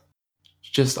goodness,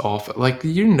 just awful. Like,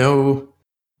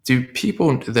 do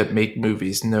people that make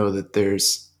movies know that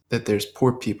there's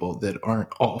poor people that aren't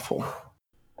awful?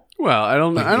 Well, I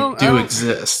don't know. Like, I don't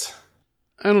exist.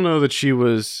 I don't know that she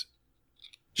was.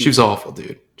 She was awful,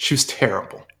 dude. She was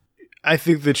terrible. I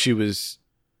think that she was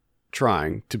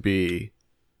trying to be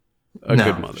a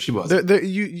good mother. She wasn't.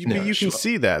 You can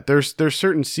see that. There's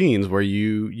certain scenes where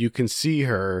you can see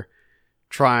her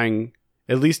trying,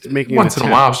 at least making once in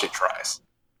a while she tries.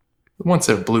 Once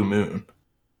in a blue moon,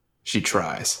 she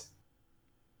tries.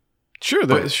 Sure,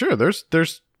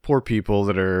 there's poor people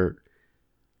that are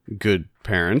good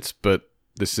parents, but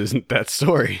this isn't that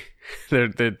story.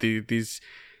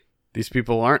 These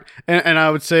people aren't, and I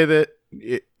would say that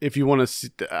if you want to see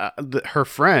her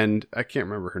friend, I can't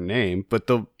remember her name, but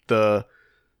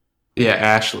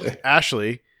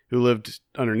Ashley, who lived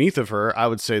underneath of her, I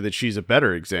would say that she's a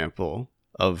better example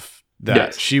of that.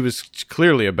 Yes. She was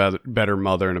clearly a better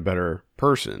mother and a better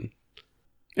person.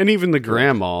 And even the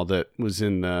grandma that was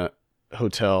in the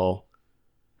hotel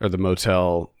or the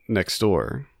motel next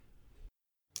door.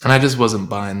 And I just wasn't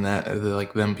buying that,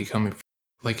 like them becoming,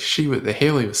 like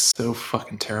Haley was so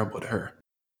fucking terrible to her.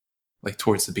 Like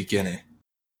towards the beginning.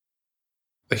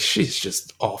 Like, she's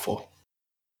just awful.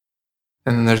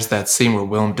 And then there's that scene where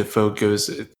Willem Dafoe goes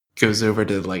over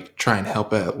to like try and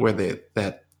help out where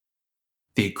that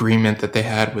the agreement that they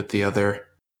had with the other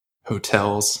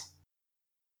hotels.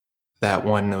 That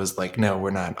one was like, no,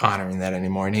 we're not honoring that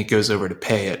anymore. And he goes over to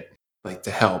pay it, like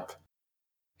to help.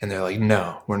 And they're like,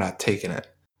 no, we're not taking it.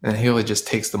 And Haley just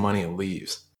takes the money and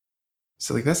leaves.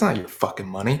 So like, that's not your fucking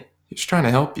money. He's trying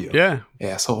to help you. Yeah.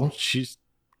 Asshole. She's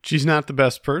not the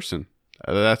best person.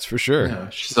 That's for sure. No,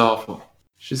 she's awful.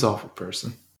 She's an awful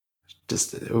person.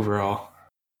 Just overall.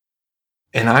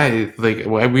 And I, like,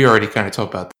 we already kind of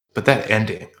talked about that, but that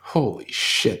ending, holy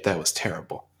shit, that was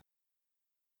terrible.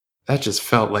 That just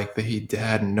felt like that he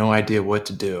had no idea what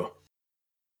to do.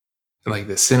 Like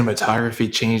the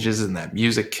cinematography changes and that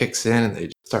music kicks in and they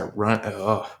just start running.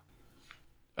 Oh.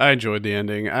 I enjoyed the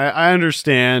ending. I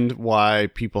understand why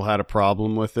people had a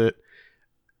problem with it.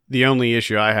 The only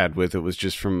issue I had with it was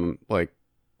just from like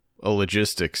a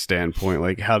logistics standpoint.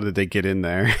 Like, how did they get in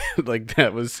there? Like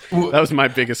that was my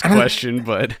biggest question,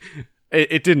 but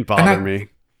it didn't bother me.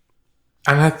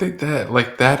 And I think that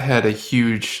like that had a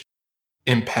huge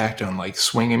impact on like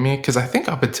swinging me, because I think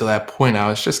up until that point I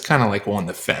was just kind of like on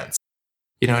the fence.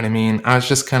 You know what I mean? I was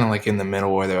just kind of like in the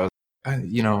middle where there was,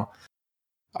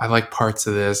 I like parts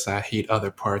of this, I hate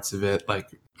other parts of it. Like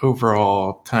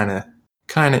overall, kind of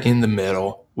in the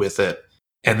middle with it.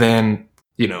 And then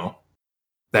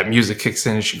that music kicks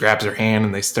in and she grabs her hand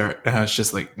and they start. And I was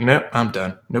just like, nope, I'm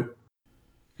done. Nope.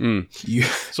 You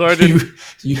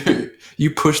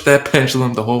pushed that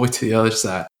pendulum the whole way to the other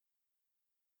side.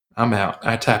 I'm out.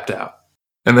 I tapped out.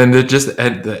 And then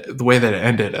the way that it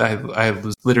ended, I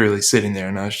was literally sitting there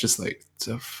and I was just like,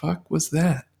 the fuck was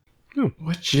that?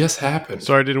 What just happened?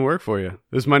 Sorry it didn't work for you.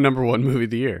 It was my number one movie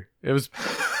of the year. It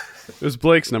was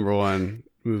Blake's number one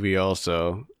movie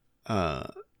also. Yeah.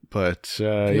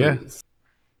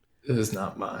 It is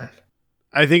not mine.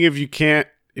 I think if you can't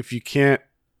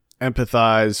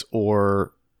empathize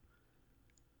or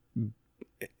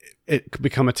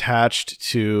become attached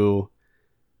to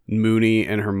Mooney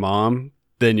and her mom,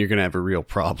 then you're gonna have a real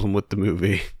problem with the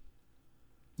movie.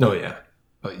 Oh yeah,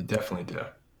 you definitely do.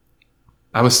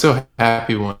 I was so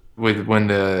happy when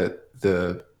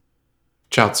the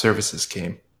child services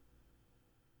came.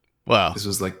 Wow, this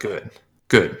was like good,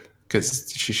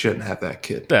 because she shouldn't have that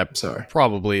kid. That sorry,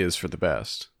 probably is for the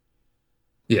best.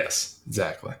 Yes,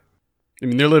 exactly. I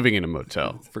mean, they're living in a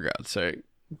motel, for God's sake.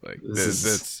 Like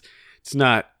it's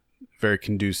not a very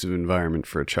conducive environment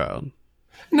for a child.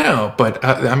 No, but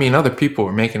I mean, other people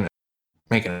were making it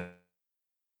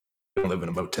live in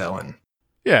a motel and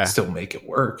still make it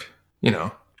work.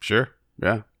 Sure,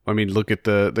 yeah. I mean, look at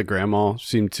the grandma.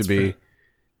 Seemed to be,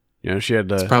 she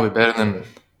had. It's probably better than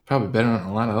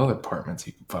a lot of other apartments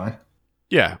you can find.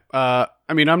 Yeah, I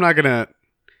mean, we don't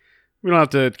have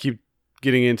to keep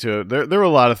getting into it. There were a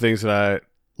lot of things that I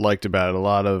liked about it. A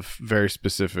lot of very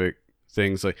specific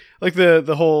things, like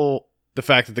the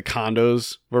fact that the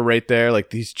condos were right there,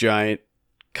 like these giant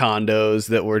condos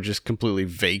that were just completely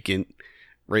vacant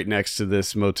right next to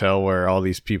this motel where all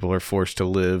these people are forced to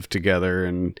live together.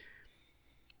 And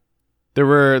there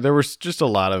was just a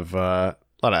lot of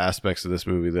aspects of this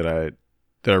movie that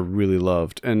I really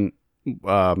loved. And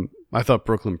I thought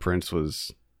Brooklyn Prince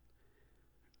was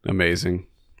amazing.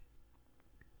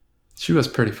 She was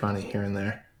pretty funny here and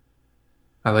there.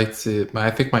 I think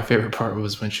my favorite part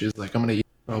was when she was like, I'm going to eat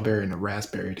a strawberry and a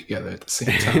raspberry together at the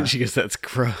same time. She goes, that's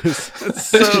gross. That's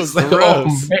so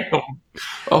gross. Like,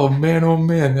 oh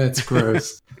man, that's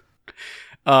gross.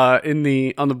 On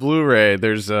the Blu-ray,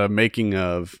 there's a making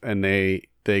of, and they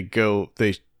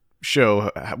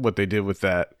show what they did with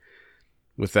that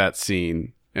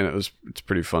scene, and it's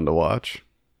pretty fun to watch.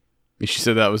 She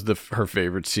said that was her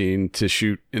favorite scene to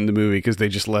shoot in the movie because they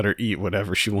just let her eat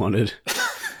whatever she wanted.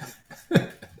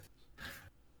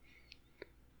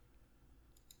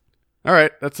 All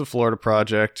right, that's the Florida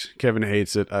Project. Kevin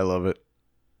hates it. I love it.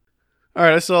 All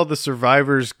right, I saw The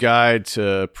Survivor's Guide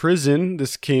to Prison.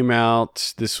 This came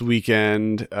out this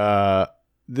weekend.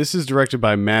 This is directed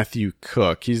by Matthew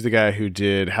Cook. He's the guy who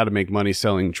did How to Make Money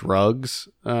Selling Drugs,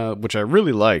 which I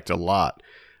really liked a lot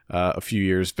a few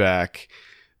years back.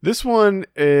 This one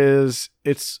it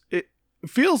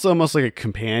feels almost like a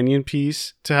companion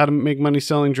piece to How to Make Money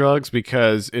Selling Drugs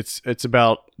because it's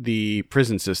about the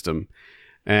prison system.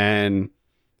 And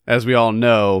as we all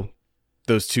know,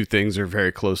 those two things are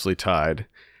very closely tied.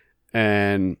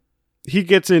 And he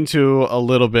gets into a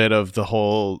little bit of the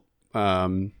whole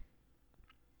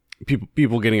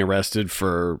people getting arrested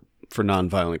for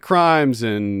nonviolent crimes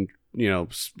and,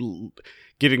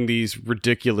 getting these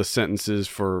ridiculous sentences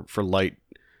for light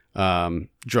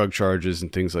drug charges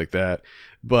and things like that.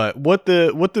 But what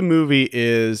the movie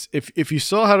is, if you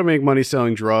saw How to Make Money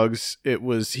Selling Drugs,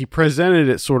 he presented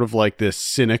it sort of like this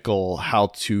cynical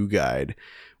how-to guide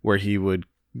where he would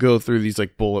go through these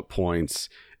like bullet points,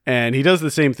 and he does the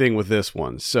same thing with this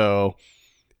one. So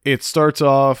it starts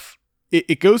off,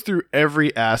 it goes through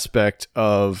every aspect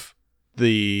of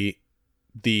the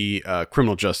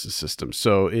criminal justice system.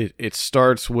 So it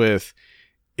starts with,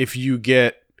 if you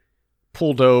get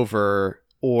pulled over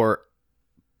or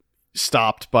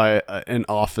stopped by an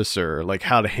officer, like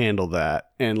how to handle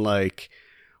that, and like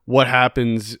what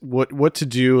happens, what to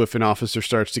do if an officer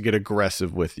starts to get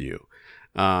aggressive with you,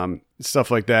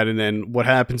 stuff like that. And then what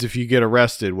happens if you get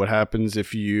arrested, what happens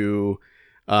if you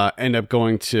end up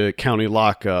going to county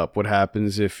lockup, what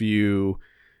happens if you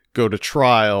go to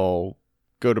trial,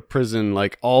 go to prison,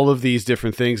 like all of these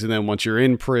different things. And then once you're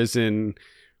in prison,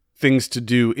 things to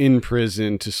do in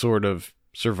prison to sort of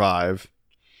survive.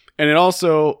 And it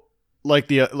also, like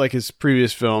his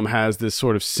previous film, has this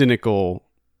sort of cynical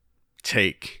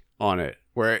take on it,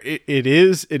 where it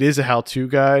is a how-to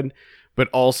guide, but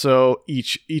also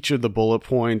each of the bullet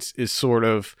points is sort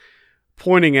of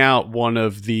pointing out one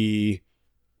of the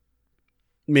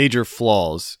major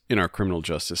flaws in our criminal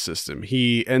justice system.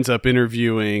 He ends up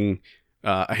interviewing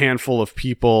a handful of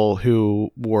people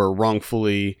who were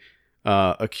wrongfully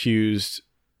accused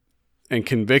and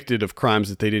convicted of crimes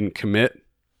that they didn't commit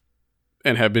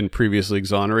and have been previously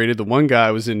exonerated. The one guy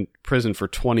was in prison for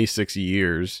 26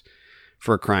 years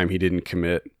for a crime he didn't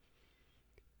commit.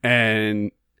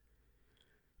 And,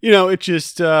 you know, it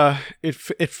just,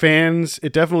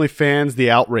 it definitely fans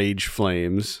the outrage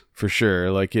flames, for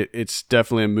sure. Like it's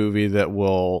definitely a movie that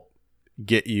will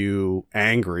get you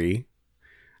angry.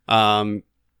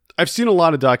 I've seen a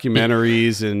lot of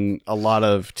documentaries and a lot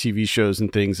of TV shows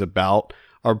and things about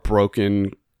our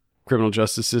broken criminal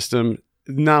justice system.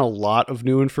 Not a lot of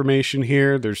new information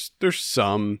here. There's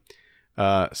some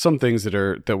things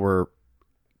that were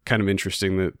kind of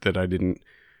interesting that I didn't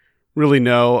really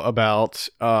know about.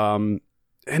 And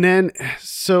then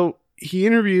so he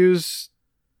interviews,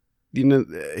 you know,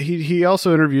 he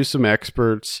also interviews some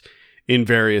experts in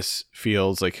various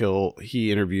fields. Like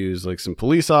he interviews like some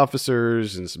police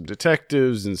officers and some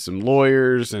detectives and some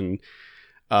lawyers and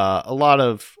a lot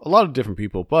of different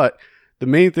people. But the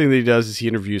main thing that he does is he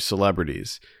interviews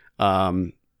celebrities.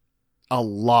 A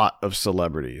lot of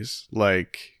celebrities,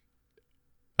 like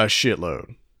a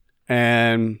shitload.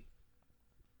 And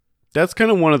that's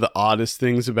kind of one of the oddest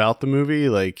things about the movie.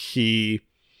 Like you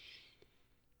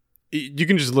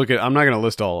can just look at, I'm not going to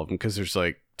list all of them because there's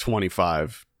like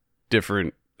 25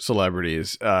 different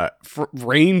celebrities,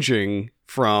 ranging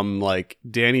from like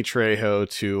Danny Trejo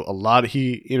to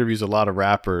he interviews a lot of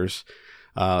rappers,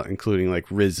 including like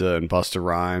RZA and Busta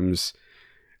Rhymes,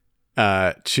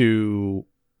 to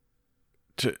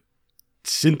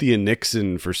Cynthia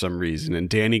Nixon for some reason, and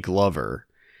Danny Glover.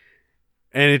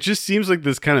 And it just seems like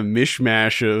this kind of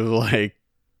mishmash of like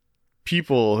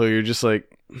people who you're just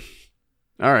like,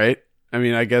 all right. I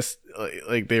mean, I guess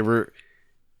like they were,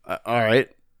 all right,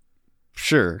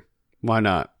 sure. Why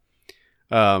not?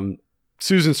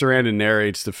 Susan Sarandon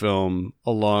narrates the film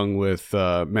along with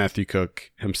Matthew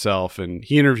Cook himself, and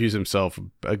he interviews himself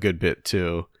a good bit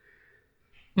too.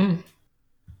 Mm.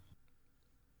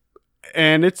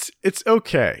 And it's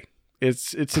okay.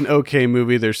 It's an okay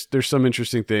movie. There's some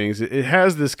interesting things. It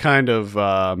has this kind of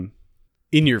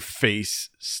in your face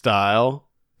style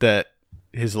that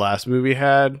his last movie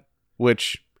had,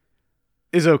 which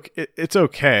is okay. It's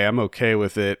okay. I'm okay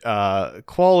with it.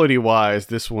 Quality wise,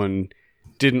 this one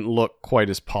didn't look quite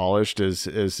as polished as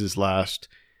his last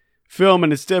film,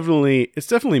 and it's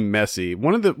definitely messy.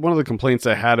 One of the complaints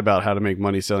I had about How to Make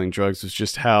Money Selling Drugs was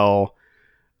just how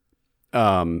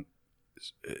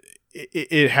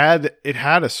it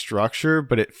had a structure,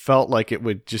 but it felt like it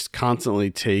would just constantly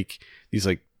take these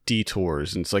like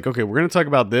detours, and it's like, okay, we're going to talk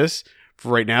about this for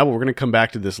right now, but we're going to come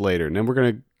back to this later, and then we're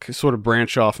going to sort of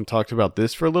branch off and talk about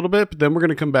this for a little bit, but then we're going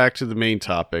to come back to the main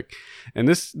topic. And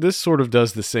this sort of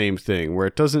does the same thing, where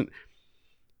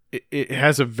it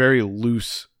has a very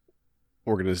loose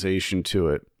organization to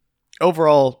it.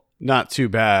 Overall, not too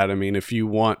bad. I mean, if you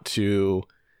want to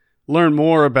learn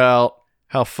more about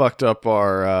how fucked up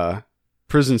our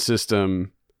prison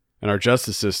system and our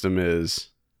justice system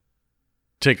is,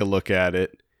 take a look at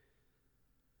it.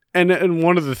 And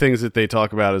one of the things that they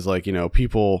talk about is like, you know,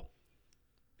 people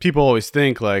always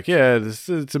think like, yeah, it's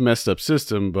a messed up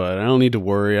system, but I don't need to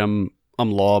worry. I'm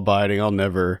law abiding. I'll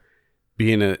never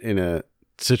be in a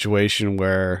situation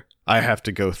where I have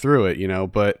to go through it, you know.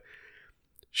 But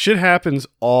shit happens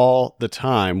all the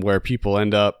time where people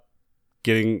end up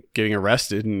getting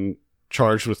arrested and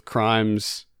charged with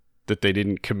crimes that they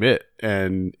didn't commit,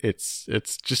 and it's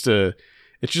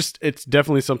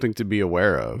definitely something to be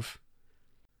aware of.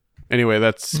 Anyway,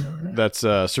 that's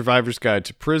Survivor's Guide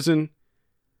to Prison.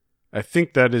 I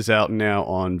think that is out now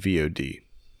on VOD.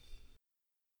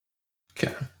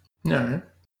 Okay. All right.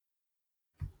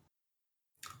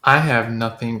 I have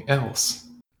nothing else.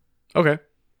 Okay.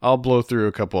 I'll blow through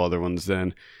a couple other ones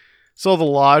then. So The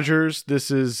Lodgers,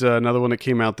 this is another one that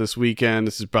came out this weekend.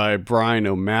 This is by Brian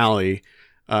O'Malley.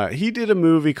 He did a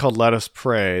movie called Let Us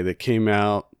Pray that came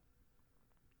out,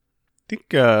 I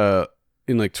think,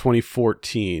 in like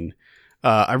 2014.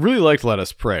 I really liked Let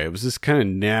Us Pray. It was this kind of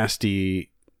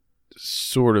nasty,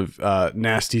 sort of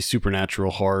nasty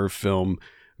supernatural horror film.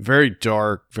 Very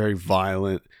dark, very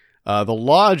violent. The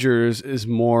Lodgers is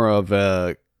more of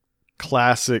a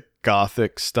classic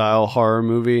Gothic style horror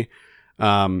movie.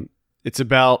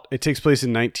 It takes place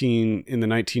in the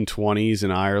 1920s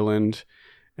in Ireland,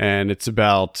 and it's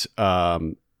about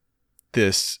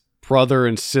this brother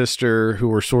and sister who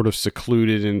were sort of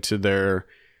secluded into their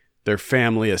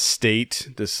family estate.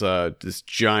 This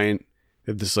giant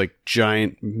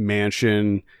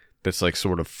mansion that's like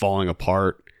sort of falling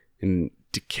apart and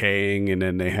decaying, and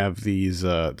then they have these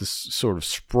this sort of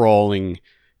sprawling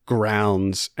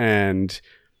grounds, and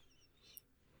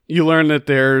you learn that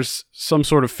there's some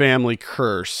sort of family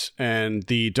curse, and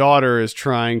the daughter is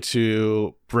trying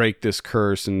to break this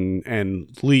curse and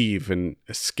leave and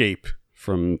escape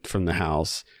from the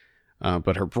house,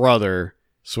 but her brother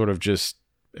sort of just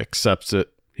accepts it.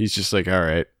 He's just like, all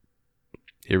right,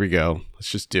 here we go, let's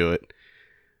just do it.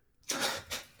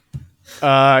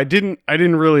 I didn't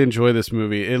really enjoy this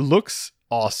movie. It looks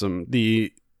awesome.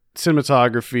 The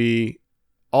cinematography,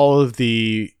 all of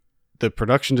the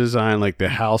production design, like the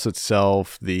house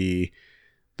itself, the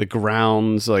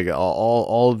grounds, like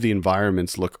all of the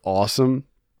environments look awesome.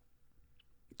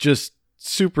 Just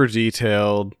super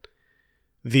detailed.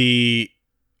 The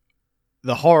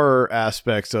horror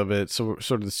aspects of it, so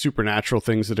sort of the supernatural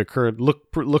things that occurred,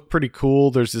 look pretty cool.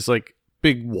 There's this like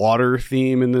big water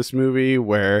theme in this movie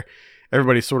where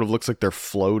everybody sort of looks like they're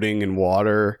floating in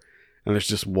water, and there's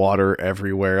just water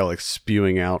everywhere, like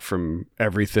spewing out from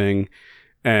everything.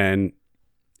 And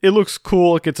it looks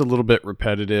cool. It gets a little bit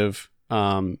repetitive.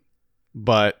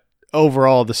 But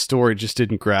overall, the story just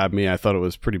didn't grab me. I thought it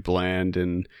was pretty bland.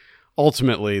 And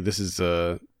ultimately, this is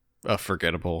a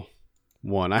forgettable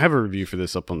one. I have a review for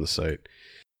this up on the site.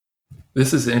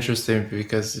 This is interesting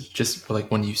because it's just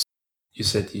like when you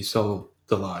said you saw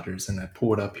The Lodgers, and I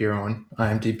pulled up here on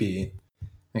IMDb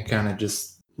and kind of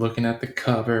just looking at the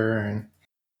cover, and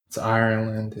it's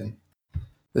Ireland and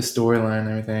the storyline and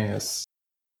everything.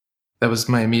 That was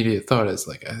my immediate thought. Is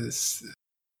like, this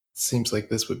seems like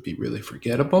this would be really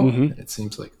forgettable. Mm-hmm. And it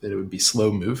seems like that it would be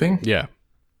slow moving. Yeah.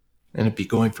 And it'd be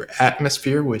going for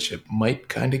atmosphere, which it might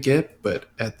kind of get, but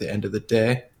at the end of the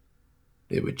day,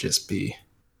 it would just be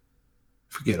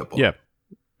forgettable. Yeah.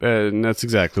 And that's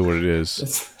exactly what it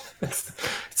is.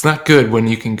 It's not good when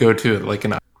you can go to it like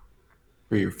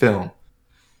for your film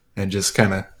and just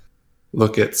kind of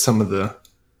look at some of the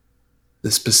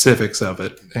specifics of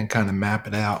it and kind of map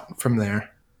it out from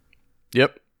there.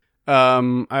 Yep.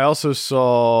 I also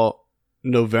saw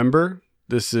November.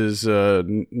 This is a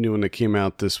new one that came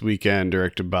out this weekend,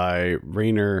 directed by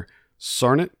Rainer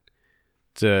Sarnet.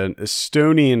 It's an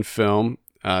Estonian film,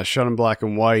 shot in black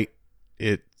and white.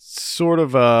 It's sort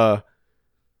of a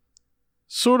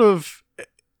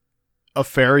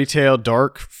fairy tale,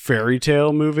 dark fairy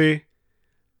tale movie.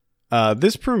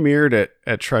 This premiered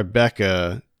at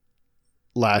Tribeca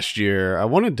last year. I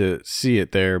wanted to see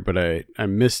it there, but I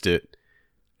missed it.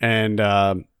 And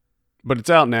but it's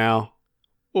out now.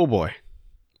 Oh boy.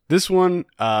 This one,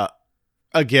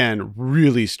 again,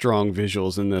 really strong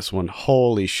visuals in this one.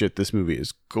 Holy shit, this movie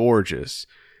is gorgeous.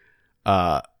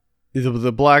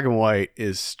 The black and white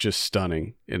is just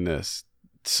stunning in this.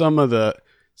 Some of the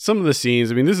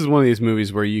scenes, I mean, this is one of these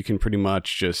movies where you can pretty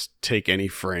much just take any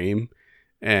frame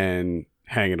and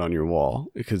hang it on your wall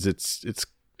because it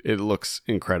looks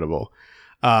incredible.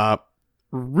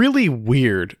 Really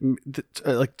weird.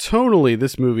 Like tonally,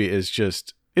 this movie is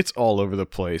just, it's all over the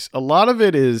place. A lot of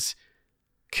it is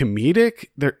comedic,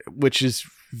 which is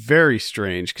very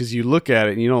strange because you look at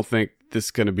it and you don't think this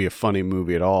is going to be a funny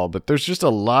movie at all. But there's just a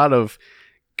lot of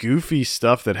goofy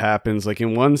stuff that happens. Like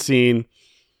in one scene,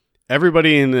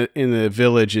 everybody in the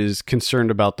village is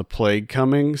concerned about the plague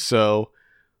coming. So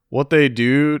what they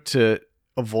do to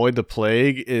avoid the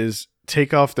plague is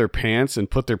take off their pants and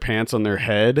put their pants on their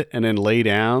head and then lay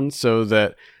down so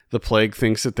that the plague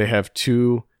thinks that they have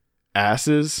two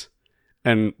asses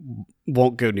and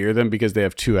won't go near them because they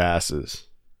have two asses.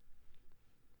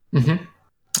 Mm-hmm.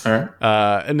 All right.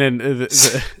 And then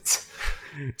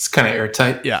it's kind of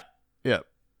airtight. Yeah.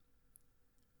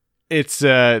 It's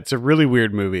a really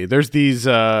weird movie. There's these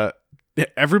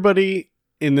everybody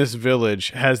in this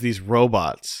village has these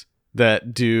robots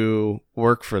that do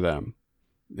work for them,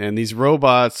 and these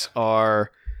robots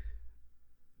are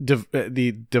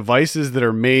the devices that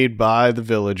are made by the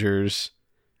villagers,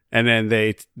 and then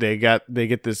they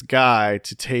get this guy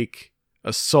to take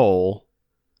a soul,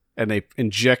 and they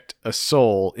inject a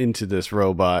soul into this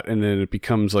robot, and then it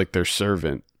becomes like their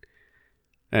servant.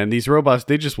 And these robots,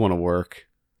 they just want to work.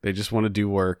 They just want to do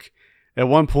work. At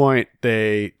one point,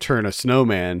 they turn a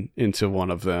snowman into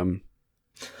one of them,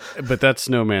 but that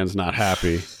snowman's not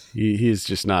happy. He's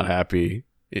just not happy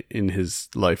in his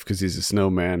life because he's a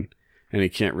snowman and he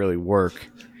can't really work.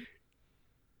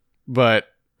 But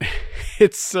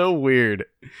it's so weird.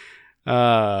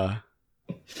 I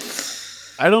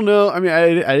don't know. I mean,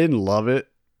 I didn't love it,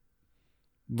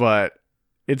 but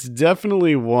it's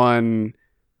definitely one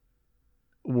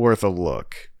worth a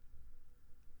look.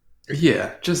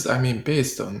 Yeah, just, I mean,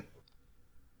 based on,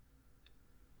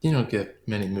 you don't get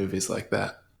many movies like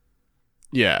that.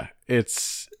 Yeah,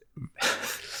 it's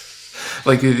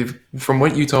like, from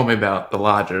what you told me about The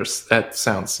Lodgers, that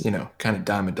sounds, kind of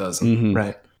dime a dozen,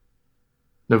 right?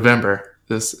 November,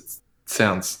 this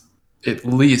sounds, at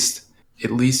least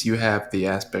you have the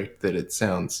aspect that it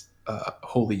sounds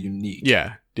wholly unique.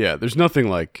 Yeah, there's nothing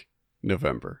like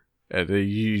November.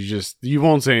 You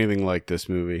won't say anything like this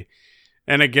movie.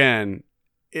 And again,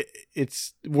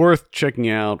 it's worth checking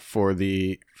out for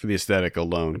the aesthetic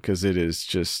alone, because it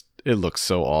looks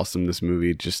so awesome. This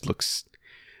movie just looks.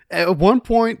 At one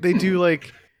point, they do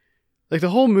like the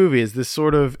whole movie is this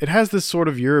sort of. It has this sort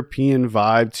of European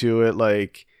vibe to it,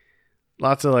 like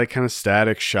lots of like kind of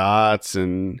static shots,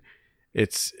 and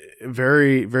it's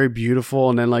very, very beautiful.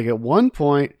 And then like at one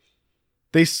point,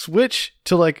 they switch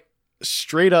to like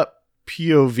straight up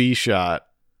POV shot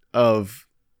of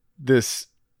this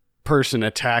person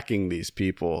attacking these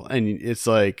people, and it's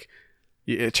like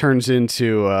it turns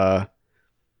into the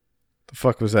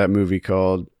fuck was that movie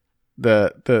called,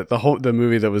 the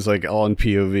movie that was like all in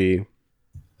POV.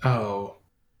 Oh,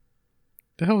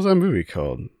 the hell was that movie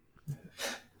called?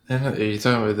 Are you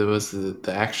talking about, there was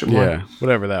the action one? Yeah,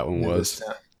 whatever that one was.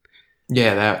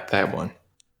 Yeah, that one,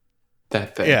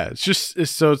 that thing. Yeah,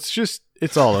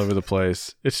 it's all over the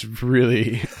place. It's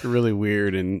really, really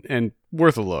weird and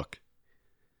worth a look.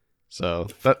 So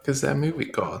because that movie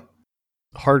called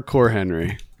Hardcore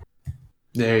Henry.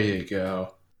 There you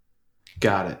go.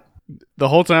 Got it. The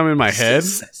whole time in my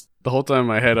head,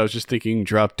 I was just thinking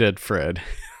Drop Dead Fred.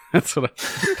 That's what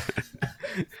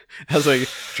I was like,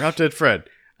 Drop Dead Fred.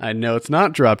 I know it's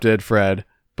not Drop Dead Fred,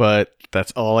 but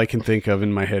that's all I can think of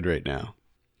in my head right now.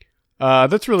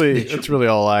 That's really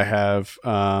all I have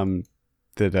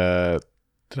that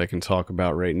I can talk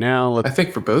about right now. I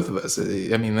think for both of us,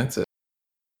 I mean, that's a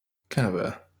kind of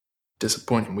a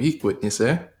disappointing week, wouldn't you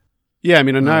say? Yeah, I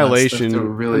mean, Annihilation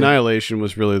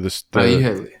was really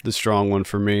the strong one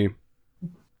for me.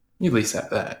 You at least have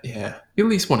that, yeah. You at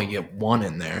least want to get one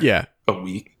in there. Yeah, a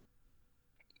week.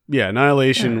 Yeah,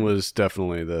 Annihilation was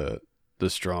definitely the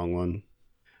strong one.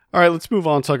 All right, let's move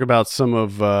on and talk about some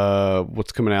of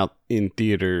what's coming out in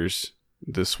theaters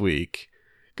this week.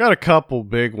 Got a couple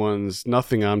big ones,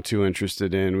 nothing I'm too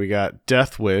interested in. We got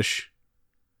Death Wish.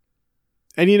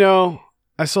 And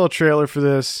I saw a trailer for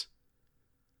this,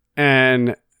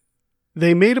 and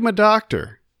they made him a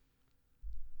doctor.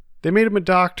 They made him a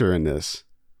doctor in this.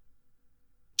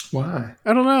 Why?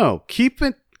 I don't know. Keep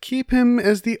him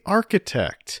as the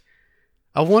architect.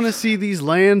 I want to see these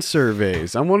land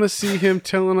surveys. I want to see him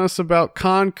telling us about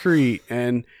concrete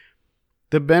and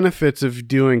the benefits of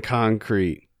doing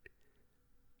concrete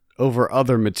over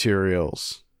other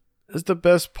materials. That's the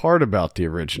best part about the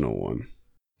original one.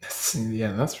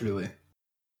 Yeah, that's really...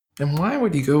 And why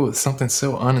would you go with something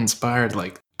so uninspired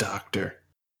like doctor?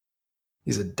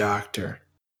 He's a doctor.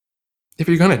 If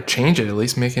you're going to change it, at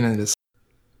least making it as...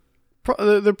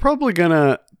 They're probably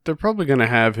gonna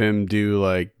have him do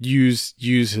like use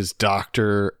his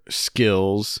doctor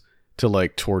skills to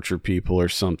like torture people or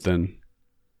something.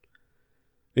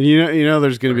 And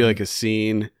there's gonna be like a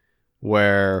scene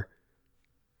where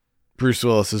Bruce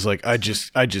Willis is like, I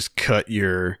just cut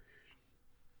your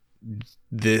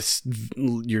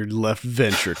left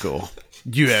ventricle.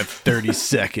 You have 30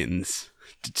 seconds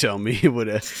to tell me what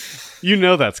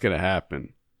that's gonna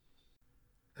happen.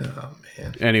 Oh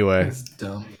man. Anyway. That's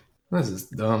dumb. This is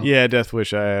dumb. Yeah, Death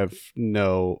Wish I have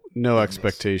no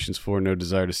expectations for, no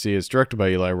desire to see. It's directed by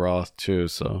Eli Roth too,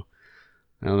 so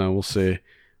I don't know, we'll see.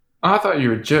 I thought you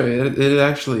were joking. It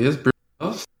actually is Bruce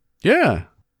Willis. Yeah.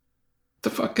 The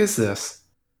fuck is this?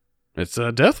 It's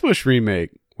a Death Wish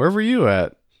remake. Where were you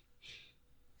at?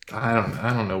 I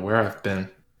don't know where I've been.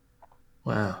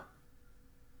 Wow.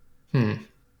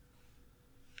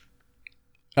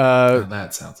 Oh,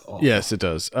 that sounds awful. Yes, it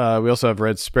does. We also have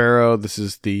Red Sparrow. This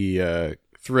is the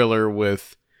thriller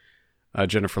with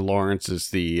Jennifer Lawrence as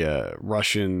the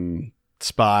Russian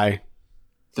spy.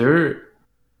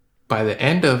 By the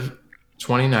end of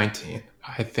 2019,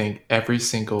 I think every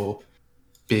single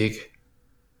big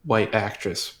white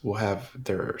actress will have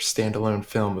their standalone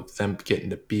film of them getting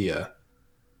to be a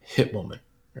hitwoman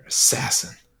or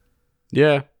assassin.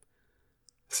 Yeah.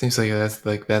 Seems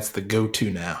like that's the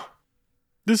go-to now.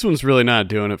 This one's really not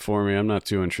doing it for me. I'm not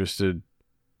too interested.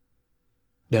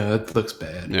 No, it looks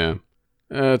bad. Yeah.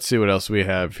 Let's see what else we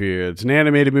have here. It's an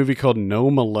animated movie called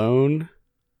Gnome Alone.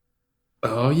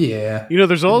 Oh, yeah. You know,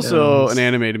 there's also an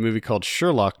animated movie called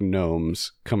Sherlock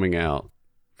Gnomes coming out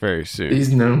very soon.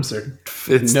 These gnomes are...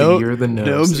 It's the year of the gnomes.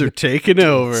 Gnomes are taking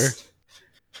over.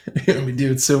 They're going to be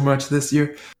doing so much this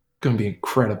year. It's going to be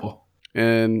incredible.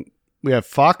 And we have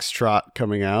Foxtrot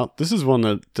coming out. This is one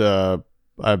that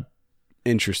I'm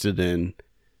interested in.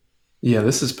 Yeah,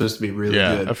 this is supposed to be really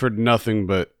good. I've heard nothing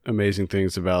but amazing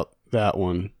things about that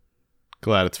one.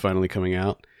 Glad it's finally coming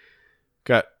out.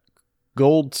 Got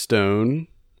Goldstone.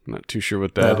 I'm not too sure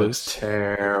what that looks is.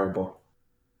 Terrible.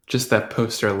 Just that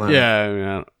poster alone. Yeah, I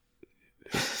mean,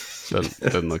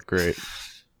 doesn't look great.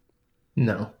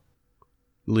 No.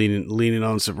 Leaning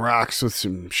on some rocks with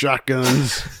some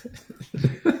shotguns.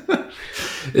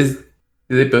 Do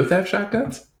they both have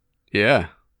shotguns? Yeah.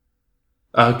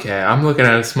 Okay, I'm looking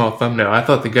at a small thumbnail. I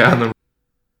thought the guy on the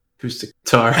acoustic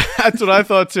guitar. That's what I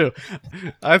thought too.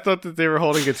 I thought that they were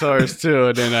holding guitars too,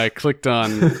 and then I clicked on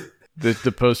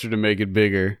the poster to make it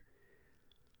bigger.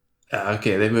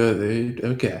 Okay,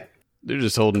 okay. They're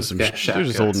just holding some. They're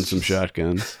just holding some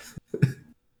shotguns.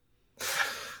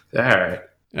 All right.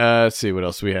 Let's see what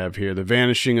else we have here. The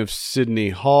Vanishing of Sydney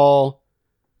Hall.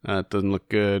 It doesn't look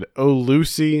good. Oh,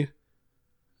 Lucy.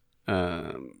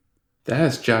 That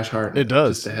has Josh Hartnett. It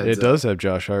does. It does have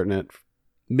Josh Hartnett.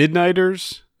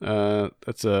 Midnighters.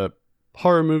 That's a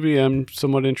horror movie I'm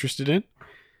somewhat interested in.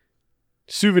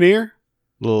 Souvenir.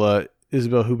 Little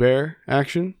Isabelle Huppert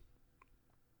action.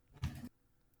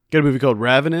 Got a movie called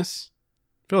Ravenous.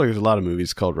 I feel like there's a lot of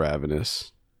movies called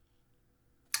Ravenous.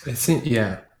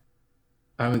 Yeah.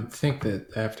 I would think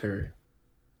that after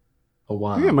a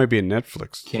while. I think it might be a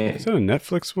Netflix. Is that a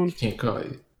Netflix one? You can't call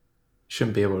it. You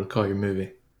shouldn't be able to call your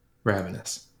movie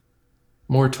Ravenous.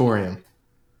 Moratorium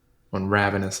on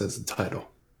Ravenous as the title.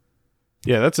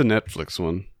 Yeah, that's a Netflix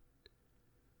one.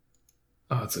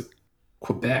 Oh, it's a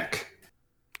Quebec.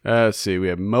 Let's see. We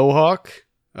have Mohawk.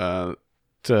 Actually,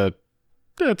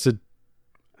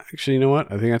 you know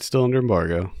what? I think that's still under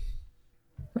embargo.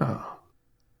 Oh.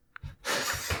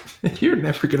 You're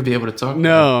never going to be able to talk about it.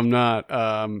 No, I'm not.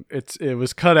 It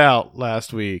was cut out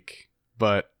last week,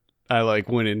 but I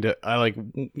went in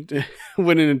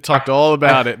and talked all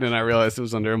about it, and then I realized it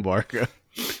was under embargo.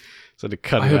 So to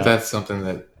cut it out.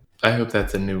 I hope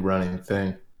that's a new running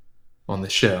thing on the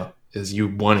show, is you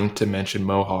wanting to mention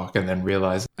Mohawk and then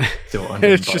realize it's still under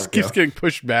embargo. It just keeps getting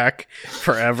pushed back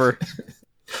forever.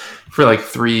 For like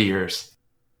 3 years.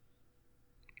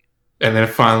 And then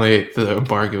finally the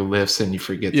embargo lifts and you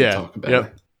forget to talk about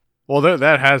it. Well,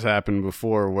 that has happened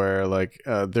before where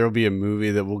there'll be a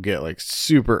movie that will get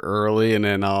super early and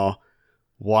then I'll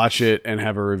watch it and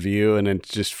have a review and then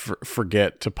just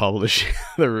forget to publish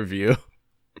the review.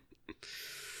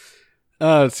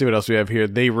 Let's see what else we have here.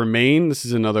 They Remain. This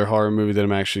is another horror movie that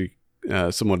I'm actually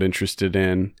somewhat interested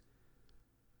in.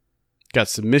 Got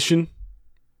Submission.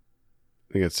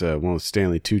 I think it's one with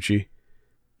Stanley Tucci.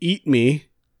 Eat Me.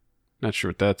 Not sure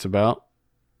what that's about.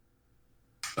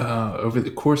 Over the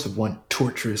course of one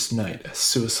torturous night, a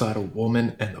suicidal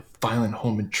woman and a violent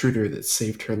home intruder that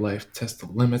saved her life test the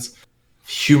limits of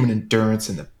human endurance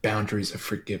and the boundaries of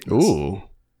forgiveness. Ooh.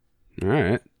 All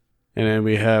right. And then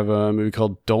we have a movie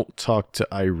called Don't Talk to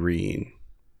Irene.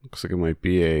 Looks like it might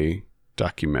be a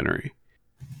documentary.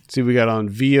 Let's see what we got on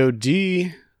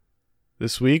VOD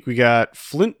this week. We got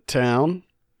Flint Town.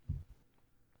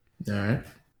 All right.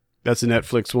 That's a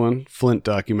Netflix one. Flint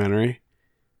documentary.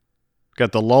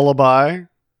 Got The Lullaby.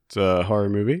 It's a horror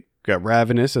movie. Got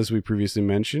Ravenous, as we previously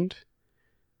mentioned.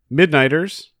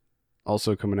 Midnighters,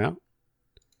 also coming out.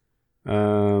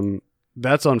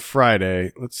 That's on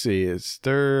Friday. Let's see.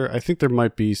 I think there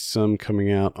might be some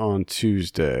coming out on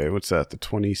Tuesday. What's that? The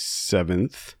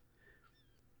 27th.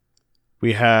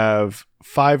 We have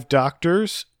Five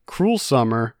Doctors, Cruel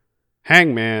Summer,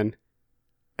 Hangman,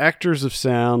 Actors of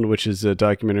Sound, which is a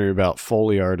documentary about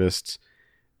Foley artists,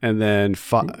 and then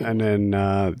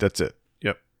that's it.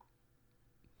 Yep.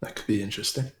 That could be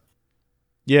interesting.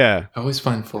 Yeah. I always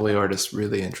find Foley artists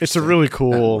really interesting. It's a really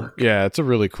cool, it's a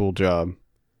really cool job.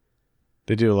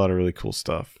 They do a lot of really cool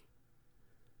stuff.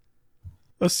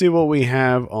 Let's see what we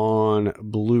have on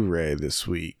Blu-ray this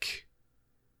week.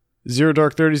 Zero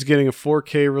Dark 30 is getting a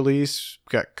 4K release.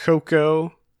 We've got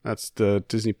Coco. That's the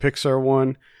Disney Pixar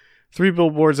one. 3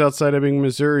 Billboards Outside Ebbing,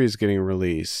 Missouri is getting a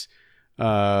release.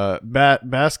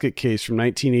 Basket Case from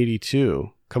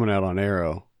 1982 coming out on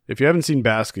Arrow. If you haven't seen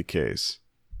Basket Case,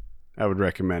 I would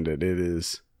recommend it.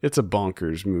 It's a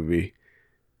bonkers movie,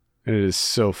 and it is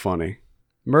so funny.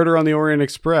 Murder on the Orient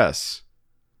Express.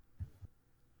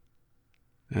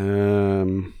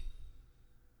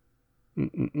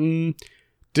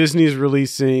 Disney's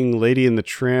releasing Lady and the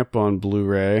Tramp on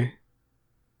Blu-ray.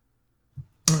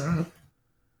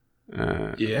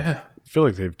 Yeah. I feel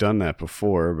like they've done that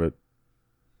before, but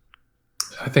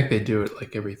I think they do it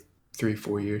like every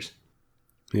 3-4 years.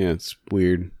 Yeah, it's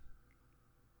weird.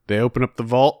 They open up the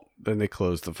vault, then they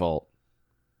close the vault.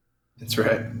 That's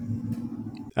right.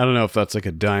 I don't know if that's like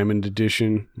a diamond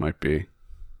edition. Might be.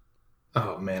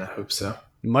 Oh, man, I hope so.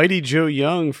 Mighty Joe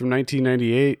Young from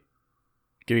 1998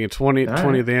 getting a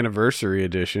 20th anniversary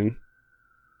edition.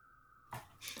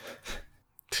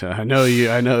 I know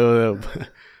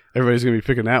everybody's going to be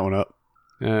picking that one up.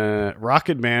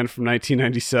 Rocket Man from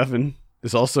 1997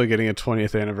 is also getting a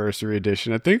 20th anniversary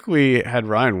edition. I think we had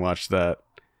Ryan watch that.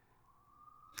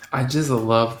 I just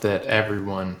love that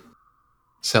everyone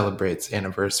celebrates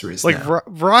anniversaries like now.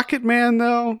 Rocket Man,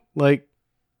 though? Like,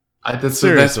 that's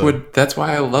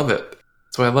why I love it.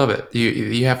 That's why I love it.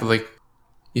 You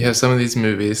have some of these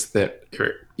movies that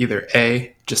are either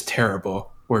A, just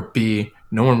terrible, or B,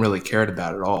 no one really cared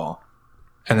about at all.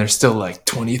 And they're still like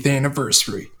 20th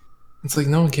anniversary. It's like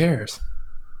no one cares.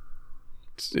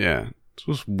 It's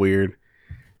just weird.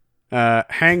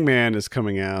 Hangman is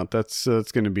coming out. That's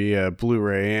going to be a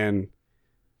Blu-ray and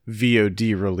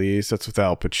VOD release. That's with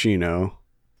Al Pacino.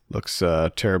 Looks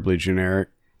terribly generic.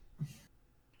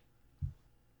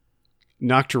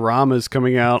 Nocturama is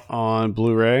coming out on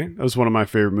Blu-ray. That was one of my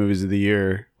favorite movies of the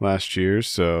year last year,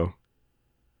 so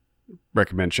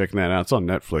recommend checking that out. It's on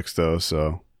Netflix though,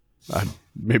 so I'd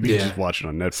maybe just watch it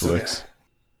on Netflix. So,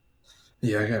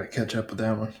 yeah, I gotta catch up with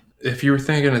that one. If you were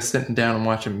thinking of sitting down and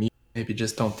watching maybe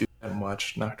just don't do that and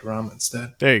watch Nocturama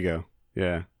instead. There you go.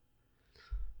 Yeah.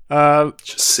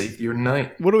 Just save your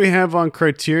night. What do we have on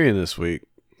Criterion this week?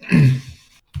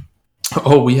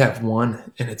 Oh, we have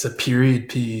one, and it's a period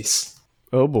piece.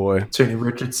 Oh boy. Tony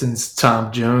Richardson's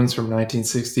Tom Jones from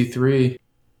 1963.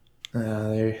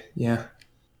 Yeah.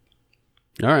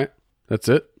 All right. That's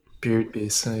it. Period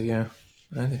piece. Yeah.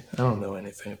 I don't know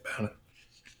anything about it.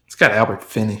 It's got Albert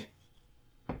Finney.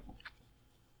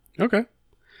 Okay.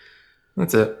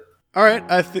 That's it. All right.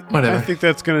 I think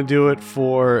that's going to do it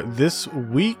for this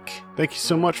week. Thank you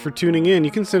so much for tuning in.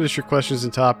 You can send us your questions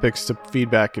and topics to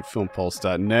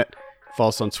feedback@filmpulse.net. Follow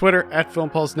us on Twitter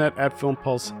 @FilmPulseNet,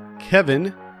 @FilmPulseKevin.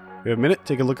 If you have a minute,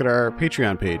 take a look at our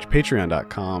Patreon page,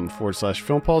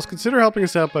 patreon.com/FilmPulse. Consider helping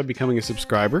us out by becoming a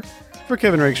subscriber. For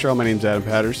Kevin Rakestraw, my name's Adam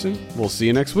Patterson. We'll see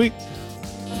you next week.